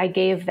credit I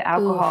gave the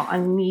alcohol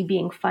on me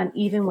being fun,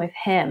 even with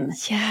him.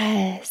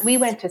 Yes. We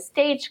went to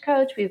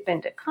Stagecoach. We've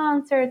been to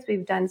concerts.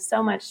 We've done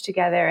so much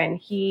together. And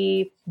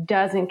he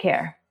doesn't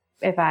care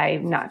if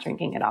I'm not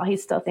drinking at all. He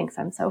still thinks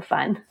I'm so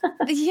fun.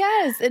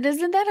 Yes. And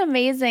isn't that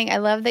amazing? I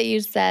love that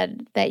you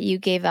said that you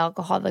gave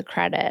alcohol the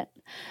credit.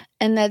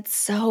 And that's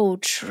so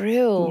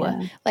true.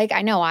 Yeah. Like,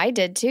 I know I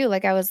did too.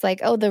 Like, I was like,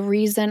 oh, the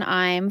reason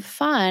I'm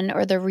fun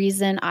or the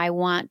reason I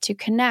want to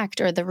connect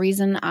or the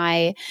reason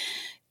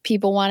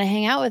people want to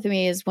hang out with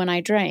me is when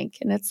I drink.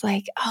 And it's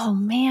like, oh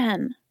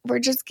man, we're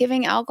just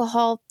giving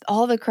alcohol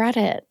all the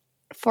credit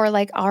for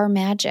like our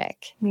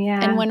magic.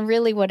 Yeah. And when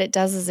really what it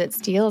does is it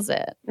steals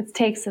it. It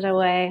takes it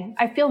away.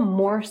 I feel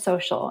more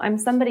social. I'm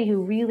somebody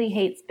who really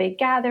hates big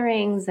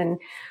gatherings and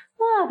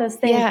those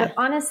things. Yeah. But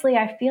honestly,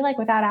 I feel like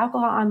without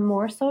alcohol, I'm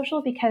more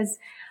social because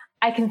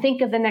I can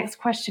think of the next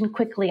question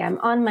quickly. I'm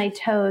on my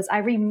toes. I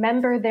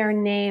remember their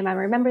name. I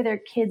remember their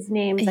kids'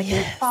 names. I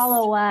can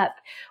follow up.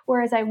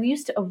 Whereas I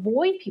used to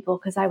avoid people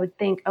because I would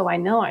think, oh, I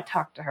know I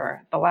talked to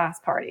her at the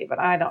last party, but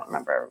I don't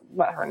remember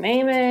what her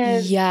name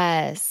is.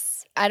 Yes.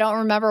 I don't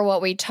remember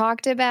what we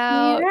talked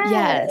about.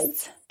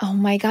 Yes. Oh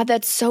my God,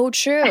 that's so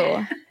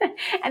true.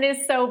 And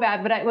it's so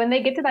bad. But when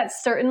they get to that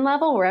certain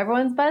level where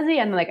everyone's buzzy,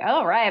 I'm like,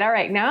 oh, right. All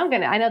right. Now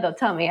I know they'll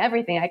tell me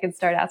everything. I can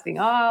start asking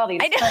all these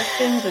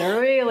questions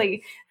and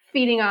really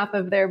feeding off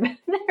of their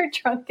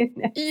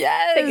drunkenness.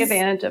 Yes. Take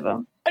advantage of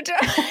them.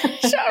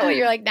 Totally.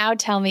 You're like, now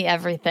tell me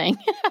everything.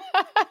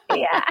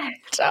 Yeah.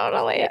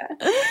 Totally. Yeah.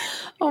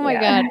 Oh my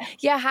God.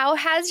 Yeah. How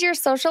has your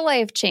social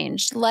life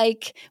changed?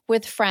 Like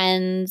with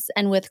friends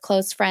and with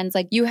close friends,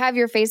 like you have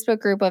your Facebook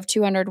group of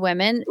 200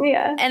 women.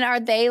 Yeah. And are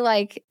they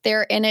like,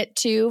 they're in it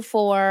too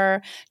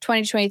for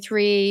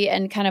 2023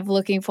 and kind of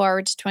looking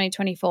forward to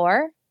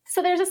 2024?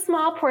 So there's a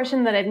small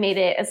portion that I've made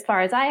it as far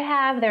as I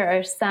have. There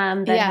are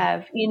some that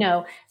have,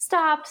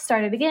 stopped,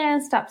 started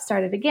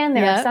again.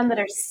 There are some that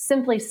are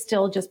simply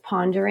still just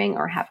pondering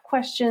or have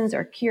questions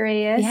or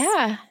curious.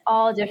 Yeah.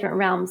 All different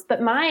realms.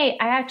 But I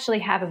actually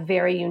have a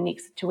very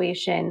unique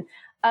situation.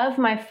 Of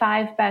my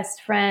 5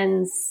 best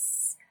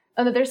friends,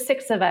 there's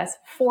 6 of us,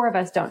 4 of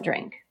us don't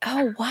drink.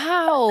 Oh,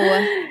 wow.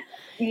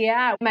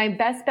 Yeah. My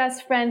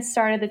best friend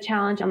started the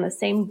challenge on the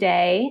same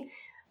day.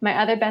 My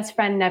other best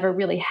friend never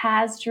really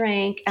has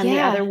drank, and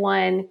the other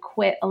one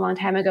quit a long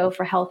time ago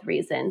for health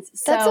reasons.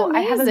 So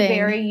I have a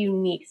very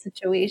unique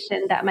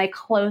situation that my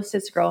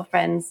closest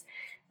girlfriends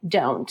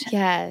don't.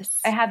 Yes.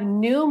 I have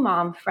new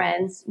mom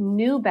friends,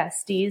 new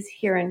besties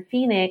here in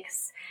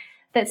Phoenix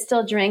that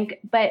still drink,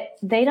 but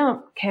they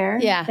don't care.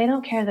 Yeah. They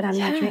don't care that I'm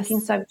not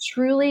drinking. So I've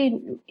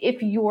truly,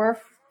 if your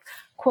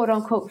quote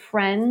unquote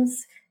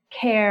friends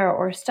care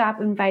or stop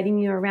inviting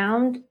you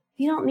around,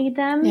 you don't need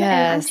them. Yes.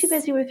 And I'm too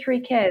busy with 3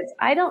 kids.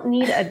 I don't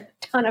need a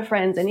ton of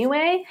friends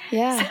anyway.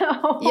 Yeah.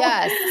 So.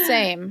 Yes,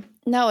 same.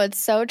 No, it's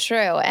so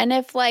true. And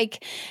if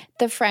like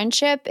the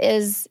friendship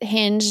is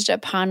hinged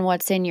upon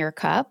what's in your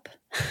cup,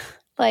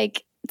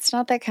 like it's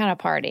not that kind of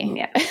party.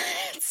 Yeah.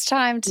 It's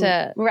time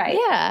to,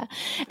 Yeah.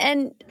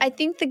 And I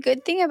think the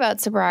good thing about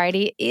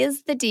sobriety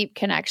is the deep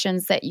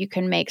connections that you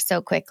can make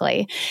so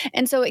quickly.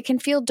 And so it can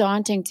feel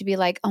daunting to be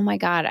like, oh my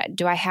God,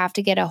 do I have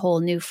to get a whole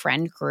new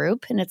friend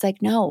group? And it's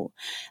like, no,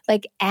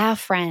 like a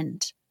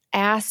friend,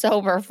 a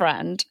sober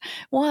friend,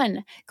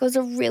 one goes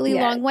a really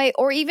long way,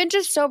 or even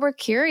just sober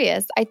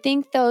curious. I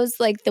think those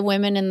like the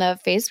women in the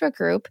Facebook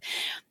group,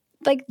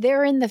 like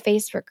they're in the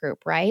Facebook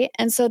group, right?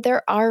 And so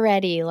they're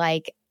already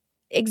like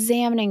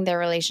examining their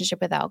relationship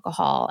with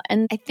alcohol.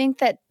 And I think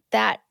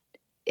that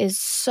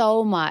is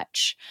so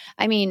much.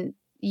 I mean,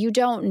 you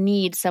don't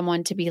need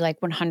someone to be like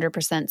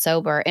 100%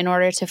 sober in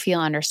order to feel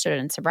understood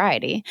in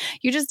sobriety.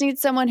 You just need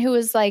someone who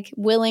is like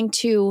willing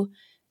to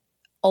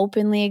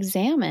openly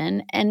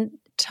examine and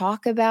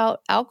talk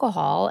about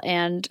alcohol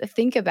and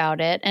think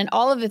about it and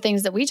all of the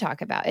things that we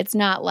talk about. It's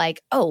not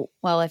like, oh,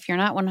 well, if you're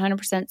not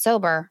 100%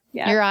 sober,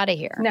 you're out of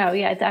here. No,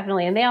 yeah,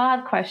 definitely. And they all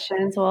have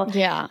questions. Well,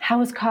 how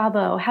was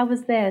Cabo? How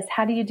was this?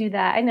 How do you do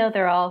that? I know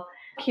they're all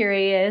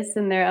curious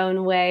in their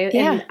own way.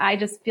 Yeah. And I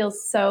just feel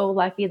so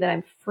lucky that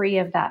I'm free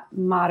of that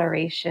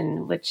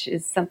moderation, which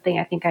is something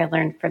I think I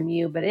learned from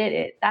you. But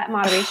that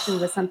moderation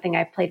was something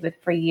I played with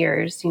for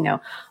years,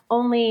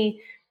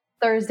 only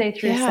Thursday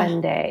through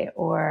Sunday,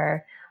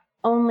 or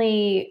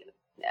only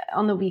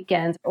on the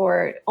weekends,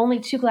 or only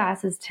 2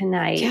 glasses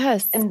tonight.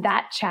 Yes. And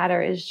that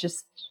chatter is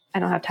just, I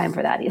don't have time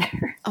for that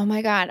either. Oh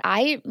my God.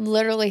 I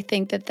literally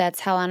think that that's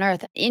hell on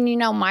earth. And,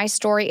 my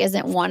story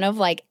isn't one of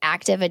like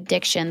active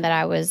addiction that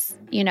I was,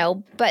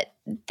 but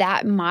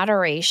that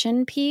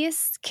moderation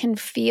piece can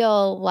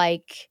feel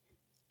like,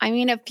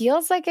 it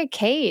feels like a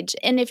cage.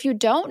 And if you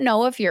don't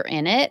know if you're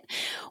in it,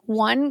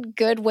 one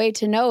good way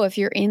to know if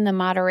you're in the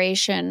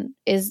moderation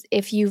is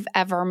if you've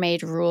ever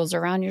made rules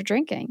around your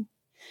drinking.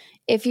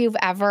 If you've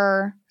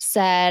ever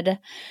said,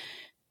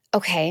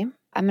 okay,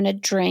 I'm going to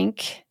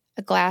drink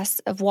a glass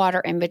of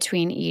water in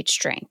between each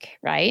drink,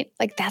 right?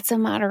 Like that's a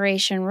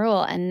moderation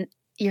rule and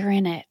you're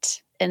in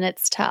it and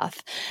it's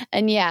tough.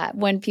 And yeah,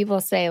 when people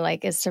say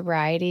like, is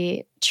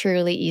sobriety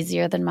truly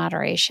easier than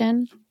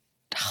moderation?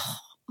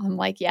 I'm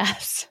like,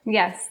 yes.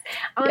 Yes.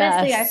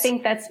 Honestly, I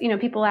think that's,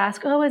 people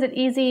ask, oh, is it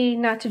easy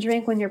not to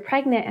drink when you're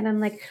pregnant? And I'm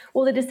like,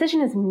 well, the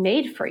decision is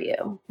made for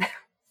you.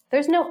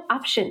 There's no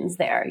options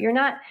there. You're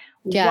not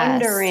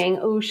wondering,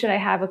 oh, should I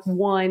have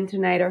 1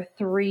 tonight or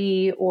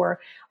 3 or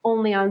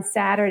only on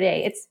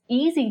Saturday? It's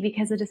easy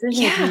because the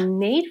decision is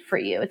made for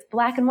you. It's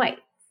black and white.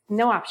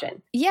 No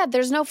option. Yeah,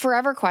 there's no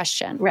forever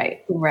question.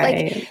 Right.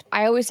 Like,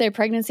 I always say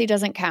pregnancy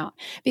doesn't count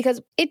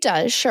because it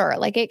does, sure.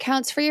 Like it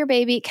counts for your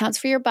baby, it counts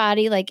for your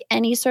body. Like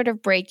any sort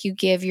of break you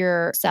give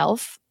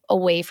yourself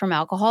away from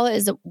alcohol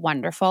is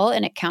wonderful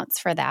and it counts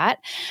for that.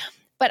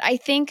 But I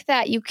think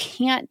that you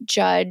can't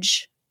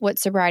judge what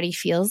sobriety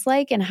feels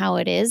like and how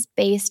it is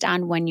based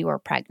on when you were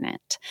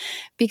pregnant.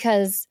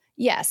 Because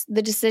yes,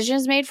 the decision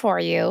is made for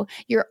you.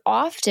 You're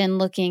often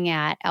looking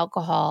at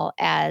alcohol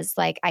as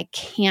like, I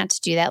can't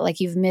do that. Like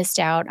you've missed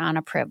out on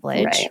a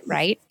privilege,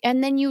 right?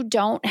 And then you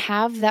don't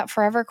have that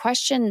forever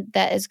question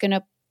that is going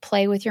to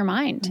play with your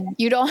mind. Mm-hmm.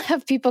 You don't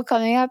have people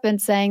coming up and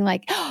saying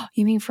like, oh,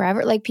 you mean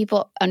forever? Like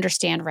people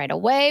understand right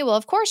away. Well,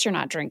 of course you're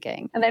not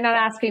drinking. And they're not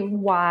asking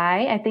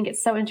why. I think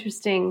it's so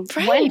interesting.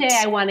 Right. One day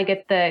I want to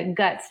get the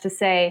guts to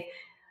say,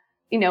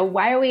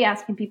 why are we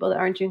asking people that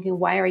aren't drinking,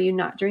 why are you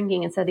not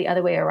drinking instead of the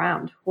other way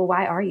around? Well,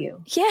 why are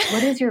you? Yeah.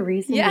 What is your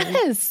reason?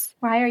 Yes.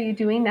 Why are you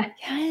doing that?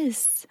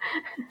 Yes.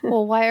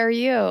 Well, why are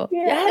you?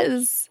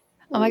 Yes.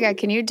 Oh my God.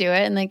 Can you do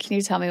it? And then can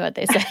you tell me what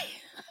they say?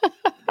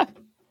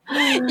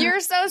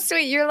 You're so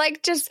sweet. You're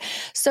like just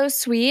so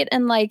sweet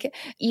and like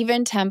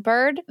even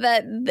tempered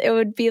that it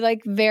would be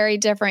like very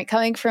different.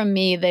 Coming from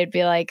me, they'd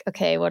be like,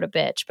 okay, what a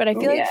bitch. But I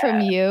feel like from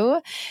you,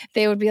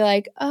 they would be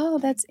like, oh,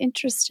 that's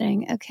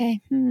interesting.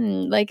 Okay.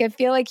 Like I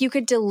feel like you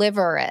could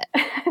deliver it.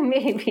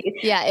 Maybe.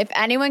 Yeah. If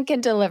anyone can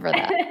deliver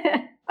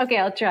that. Okay,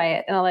 I'll try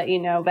it and I'll let you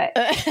know. But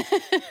that's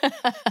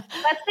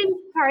been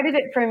part of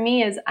it for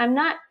me is I'm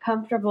not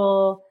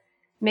comfortable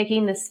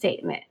making the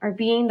statement or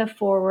being the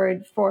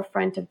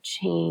forefront of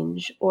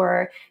change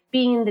or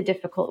being the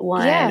difficult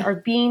one or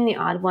being the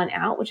odd one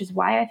out, which is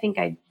why I think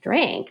I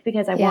drank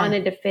because I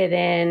wanted to fit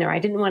in or I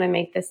didn't want to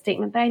make this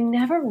statement, but I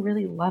never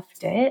really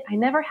loved it. I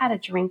never had a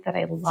drink that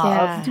I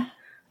loved. I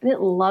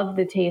didn't love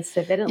the taste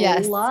of it. I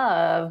didn't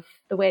love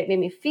the way it made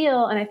me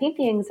feel. And I think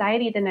the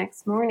anxiety the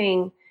next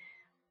morning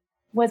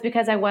was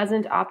because I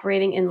wasn't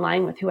operating in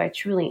line with who I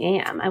truly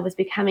am. I was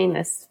becoming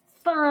this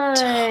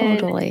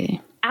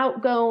fun,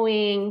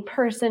 outgoing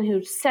person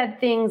who said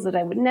things that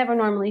I would never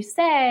normally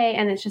say.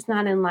 And it's just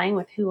not in line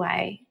with who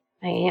I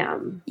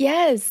am.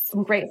 Yes.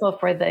 I'm grateful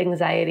for the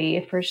anxiety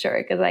for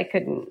sure, because I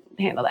couldn't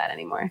handle that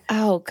anymore.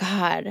 Oh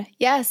God.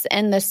 Yes.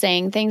 And the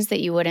saying things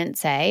that you wouldn't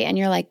say. And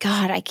you're like,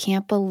 God, I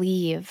can't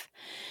believe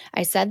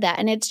I said that.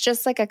 And it's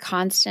just like a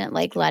constant,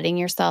 like letting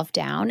yourself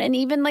down. And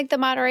even like the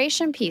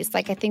moderation piece,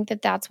 like I think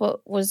that that's what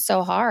was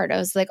so hard. I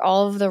was like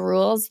all of the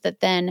rules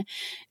that then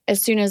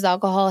as soon as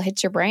alcohol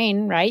hits your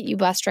brain, right, you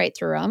bust right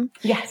through them.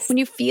 Yes. When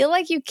you feel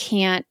like you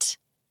can't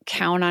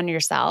count on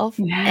yourself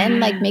and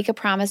like make a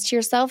promise to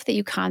yourself that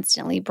you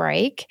constantly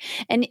break.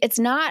 And it's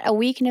not a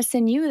weakness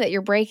in you that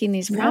you're breaking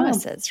these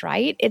promises,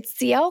 right? It's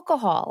the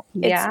alcohol.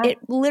 It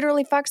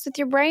literally fucks with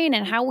your brain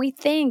and how we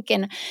think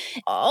and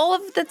all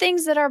of the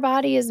things that our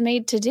body is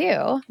made to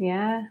do.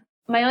 Yeah.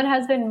 My own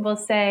husband will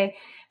say,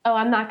 oh,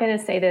 I'm not going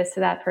to say this to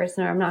that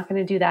person, or I'm not going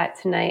to do that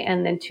tonight.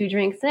 And then 2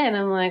 drinks in,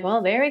 I'm like,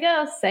 well, there we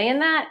go. Saying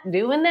that,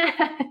 doing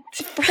that.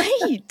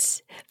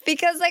 Right.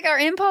 Because like our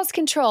impulse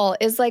control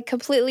is like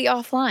completely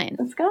offline.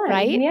 It's gone.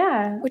 Right?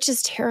 Yeah. Which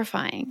is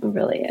terrifying. It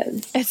really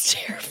is. It's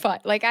terrifying.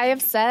 Like I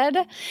have said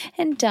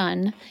and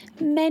done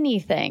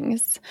many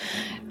things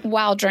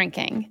while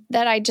drinking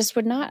that I just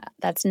would not,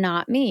 that's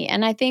not me.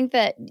 And I think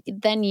that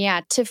then,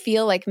 to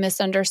feel like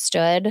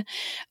misunderstood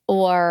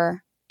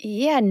or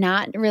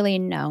not really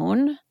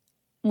known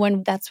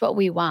when that's what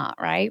we want,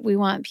 right? We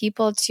want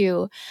people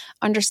to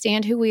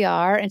understand who we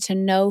are and to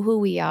know who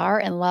we are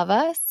and love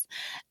us.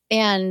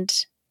 And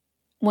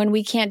when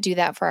we can't do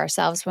that for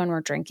ourselves when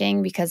we're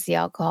drinking because the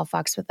alcohol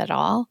fucks with it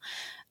all,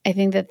 I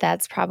think that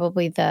that's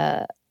probably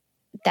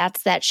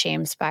that's that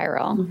shame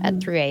spiral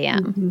at 3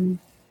 a.m.,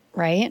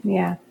 right?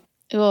 Yeah.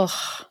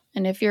 Ugh.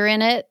 And if you're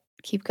in it,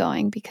 keep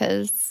going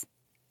because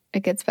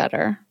it gets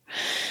better.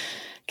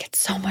 It gets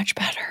so much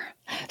better.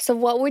 So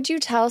what would you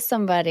tell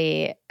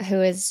somebody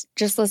who is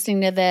just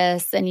listening to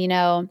this and,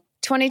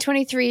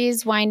 2023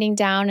 is winding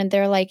down and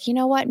they're like, you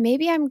know what,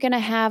 maybe I'm going to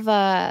have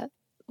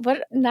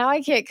now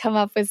I can't come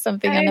up with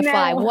something on the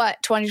fly.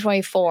 What,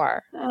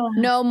 2024? Oh.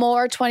 No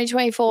more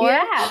 2024?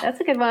 Yeah, that's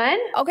a good one.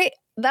 Okay,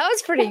 that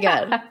was pretty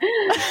good.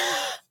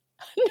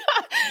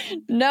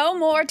 No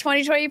more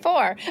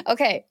 2024.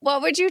 Okay,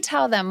 what would you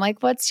tell them?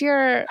 Like, what's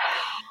your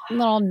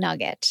little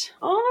nugget?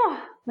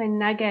 Oh, my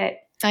nugget.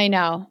 I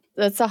know.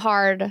 That's a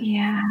hard.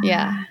 Yeah.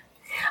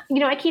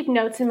 I keep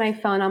notes in my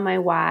phone on my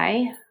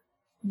why,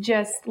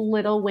 just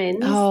little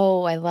wins.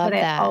 Oh, I love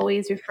that. I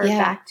always refer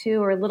back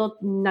to, or little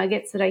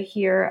nuggets that I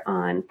hear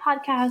on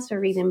podcasts or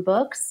read in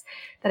books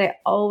that I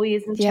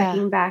always am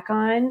checking back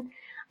on.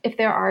 If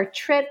there are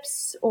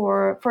trips,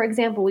 or for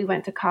example, we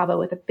went to Cabo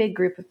with a big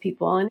group of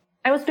people and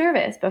I was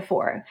nervous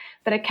before,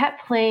 but I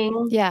kept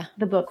playing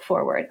the book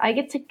forward. I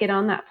get to get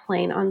on that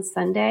plane on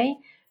Sunday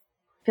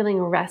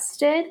feeling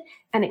rested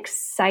and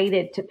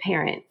excited to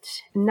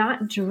parent,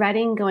 not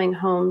dreading going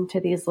home to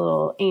these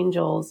little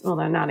angels. Well,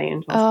 they're not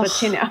angels, but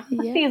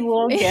these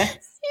little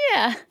gifts.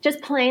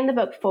 Just playing the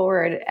book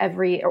forward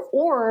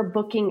or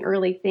booking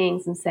early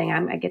things and saying,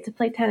 I get to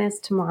play tennis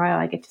tomorrow.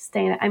 I get to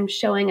stay in it. I'm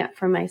showing up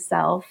for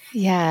myself.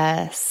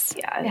 Yes.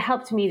 Yeah. It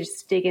helped me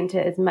just dig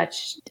into as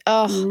much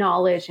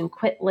knowledge and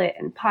Quitlet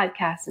and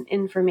podcasts and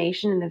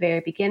information in the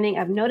very beginning.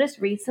 I've noticed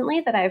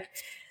recently that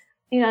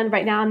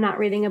right now I'm not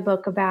reading a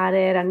book about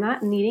it. I'm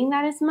not needing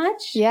that as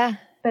much. Yeah.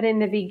 But in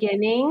the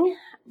beginning,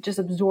 just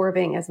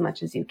absorbing as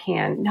much as you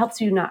can. It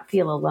helps you not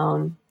feel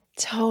alone.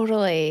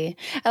 Totally.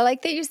 I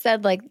like that you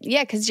said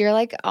because you're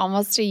like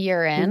almost a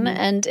year in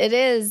and it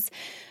is,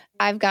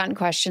 I've gotten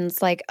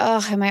questions like,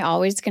 am I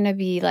always going to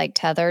be like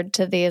tethered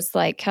to these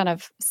like kind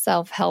of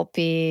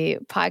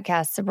self-helpy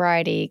podcast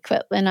sobriety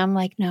quit? And I'm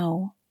like,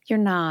 no, you're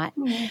not.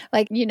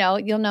 Like,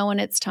 you'll know when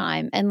it's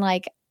time. And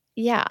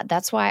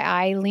that's why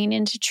I lean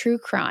into true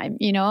crime.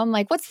 I'm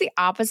like, what's the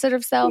opposite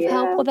of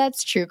self-help? Well,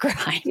 that's true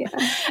crime.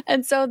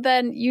 And so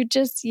then you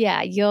just,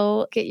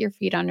 you'll get your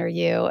feet under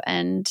you.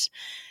 And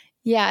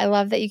I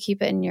love that you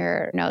keep it in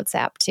your notes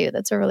app too.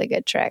 That's a really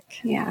good trick.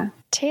 Yeah.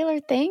 Taylor,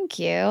 thank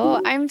you.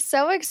 I'm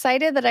so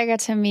excited that I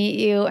got to meet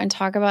you and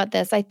talk about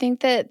this. I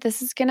think that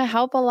this is going to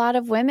help a lot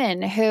of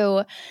women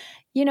who,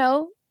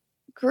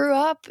 grew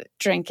up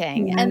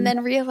drinking and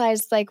then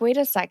realized like, wait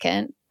a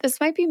second, this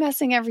might be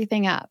messing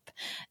everything up.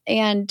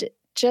 And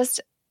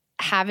just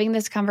having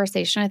this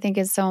conversation, I think,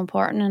 is so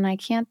important. And I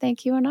can't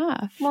thank you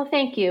enough. Well,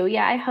 thank you.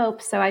 Yeah, I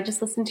hope so. I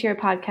just listen to your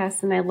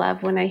podcast and I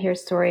love when I hear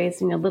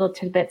stories, little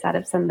tidbits out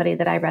of somebody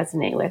that I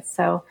resonate with.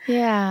 So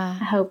I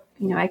hope,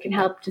 I can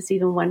help just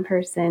even one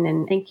person.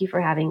 And thank you for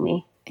having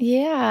me.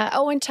 Yeah.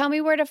 Oh, and tell me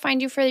where to find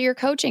you for your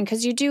coaching,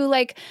 because you do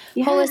like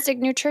holistic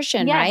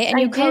nutrition, right? And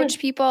I you coach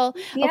people.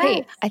 Yes.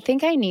 Okay, I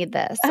think I need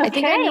this. I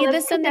think I need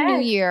this in the new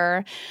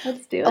year.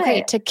 Let's do it.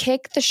 Okay, to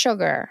kick the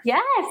sugar.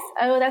 Yes.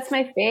 Oh, that's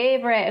my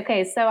favorite.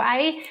 Okay, so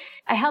I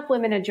help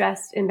women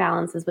address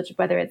imbalances,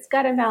 whether it's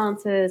gut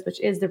imbalances,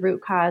 which is the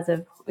root cause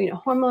of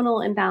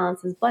hormonal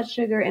imbalances, blood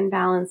sugar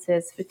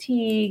imbalances,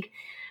 fatigue,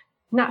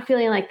 not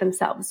feeling like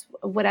themselves,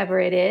 whatever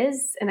it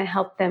is. And I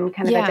help them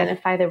kind of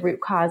identify the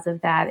root cause of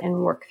that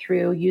and work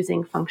through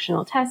using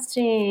functional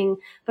testing,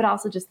 but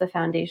also just the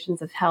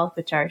foundations of health,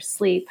 which are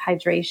sleep,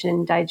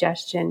 hydration,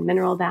 digestion,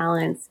 mineral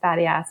balance,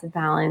 fatty acid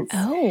balance.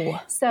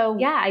 Oh. So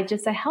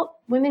I help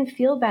women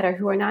feel better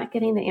who are not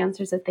getting the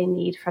answers that they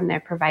need from their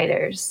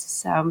providers.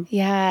 So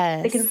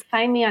they can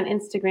find me on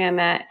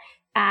Instagram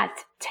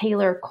at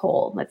Taylor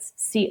Cole. That's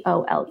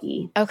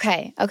COLE.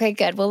 Okay,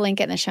 good. We'll link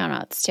it in the show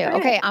notes too.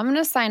 Okay, I'm going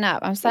to sign up.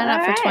 I'm signing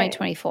up for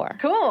 2024.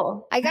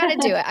 Cool. I got to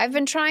do it. I've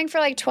been trying for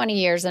like 20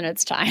 years and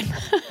it's time.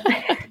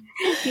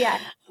 Yeah.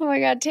 Oh my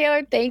God,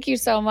 Taylor, thank you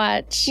so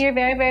much. You're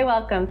very, very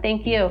welcome.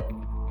 Thank you.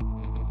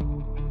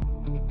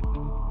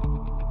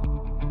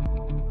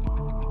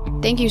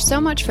 Thank you so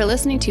much for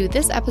listening to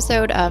this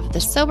episode of The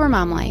Sober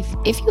Mom Life.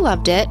 If you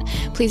loved it,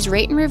 please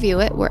rate and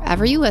review it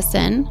wherever you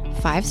listen.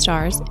 5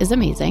 stars is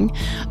amazing.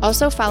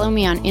 Also, follow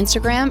me on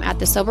Instagram at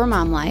The Sober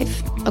Mom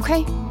Life.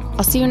 Okay,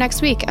 I'll see you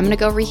next week. I'm going to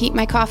go reheat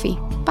my coffee.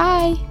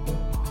 Bye.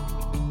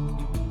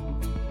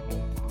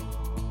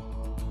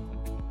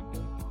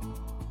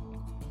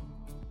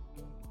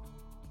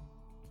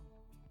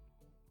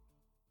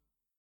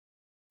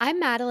 I'm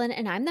Madeline,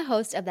 and I'm the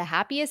host of the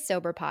Happiest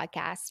Sober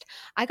podcast.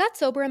 I got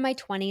sober in my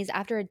 20s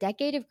after a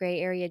decade of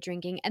gray area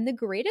drinking, and the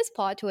greatest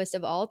plot twist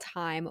of all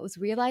time was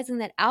realizing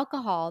that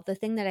alcohol, the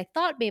thing that I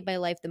thought made my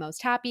life the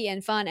most happy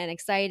and fun and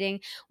exciting,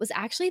 was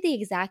actually the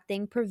exact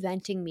thing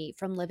preventing me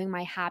from living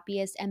my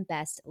happiest and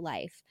best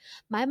life.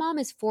 My mom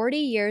is 40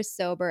 years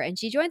sober, and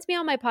she joins me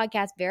on my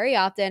podcast very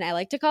often. I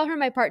like to call her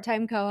my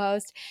part-time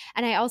co-host,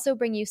 and I also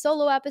bring you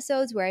solo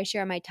episodes where I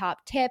share my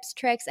top tips,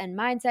 tricks, and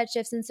mindset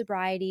shifts in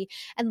sobriety,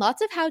 and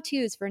lots of how-tos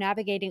for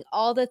navigating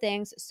all the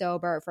things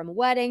sober, from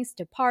weddings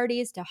to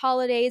parties to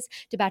holidays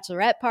to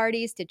bachelorette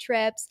parties to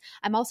trips.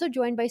 I'm also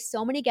joined by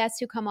so many guests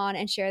who come on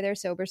and share their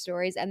sober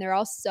stories, and they're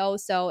all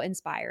so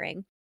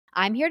inspiring.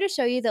 I'm here to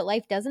show you that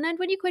life doesn't end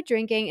when you quit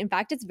drinking. In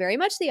fact, it's very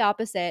much the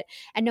opposite.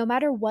 And no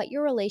matter what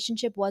your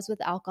relationship was with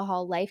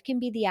alcohol, life can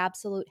be the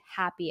absolute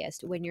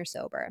happiest when you're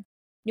sober.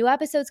 New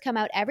episodes come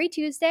out every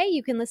Tuesday.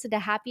 You can listen to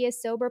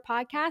Happiest Sober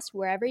podcast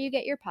wherever you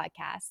get your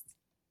podcasts.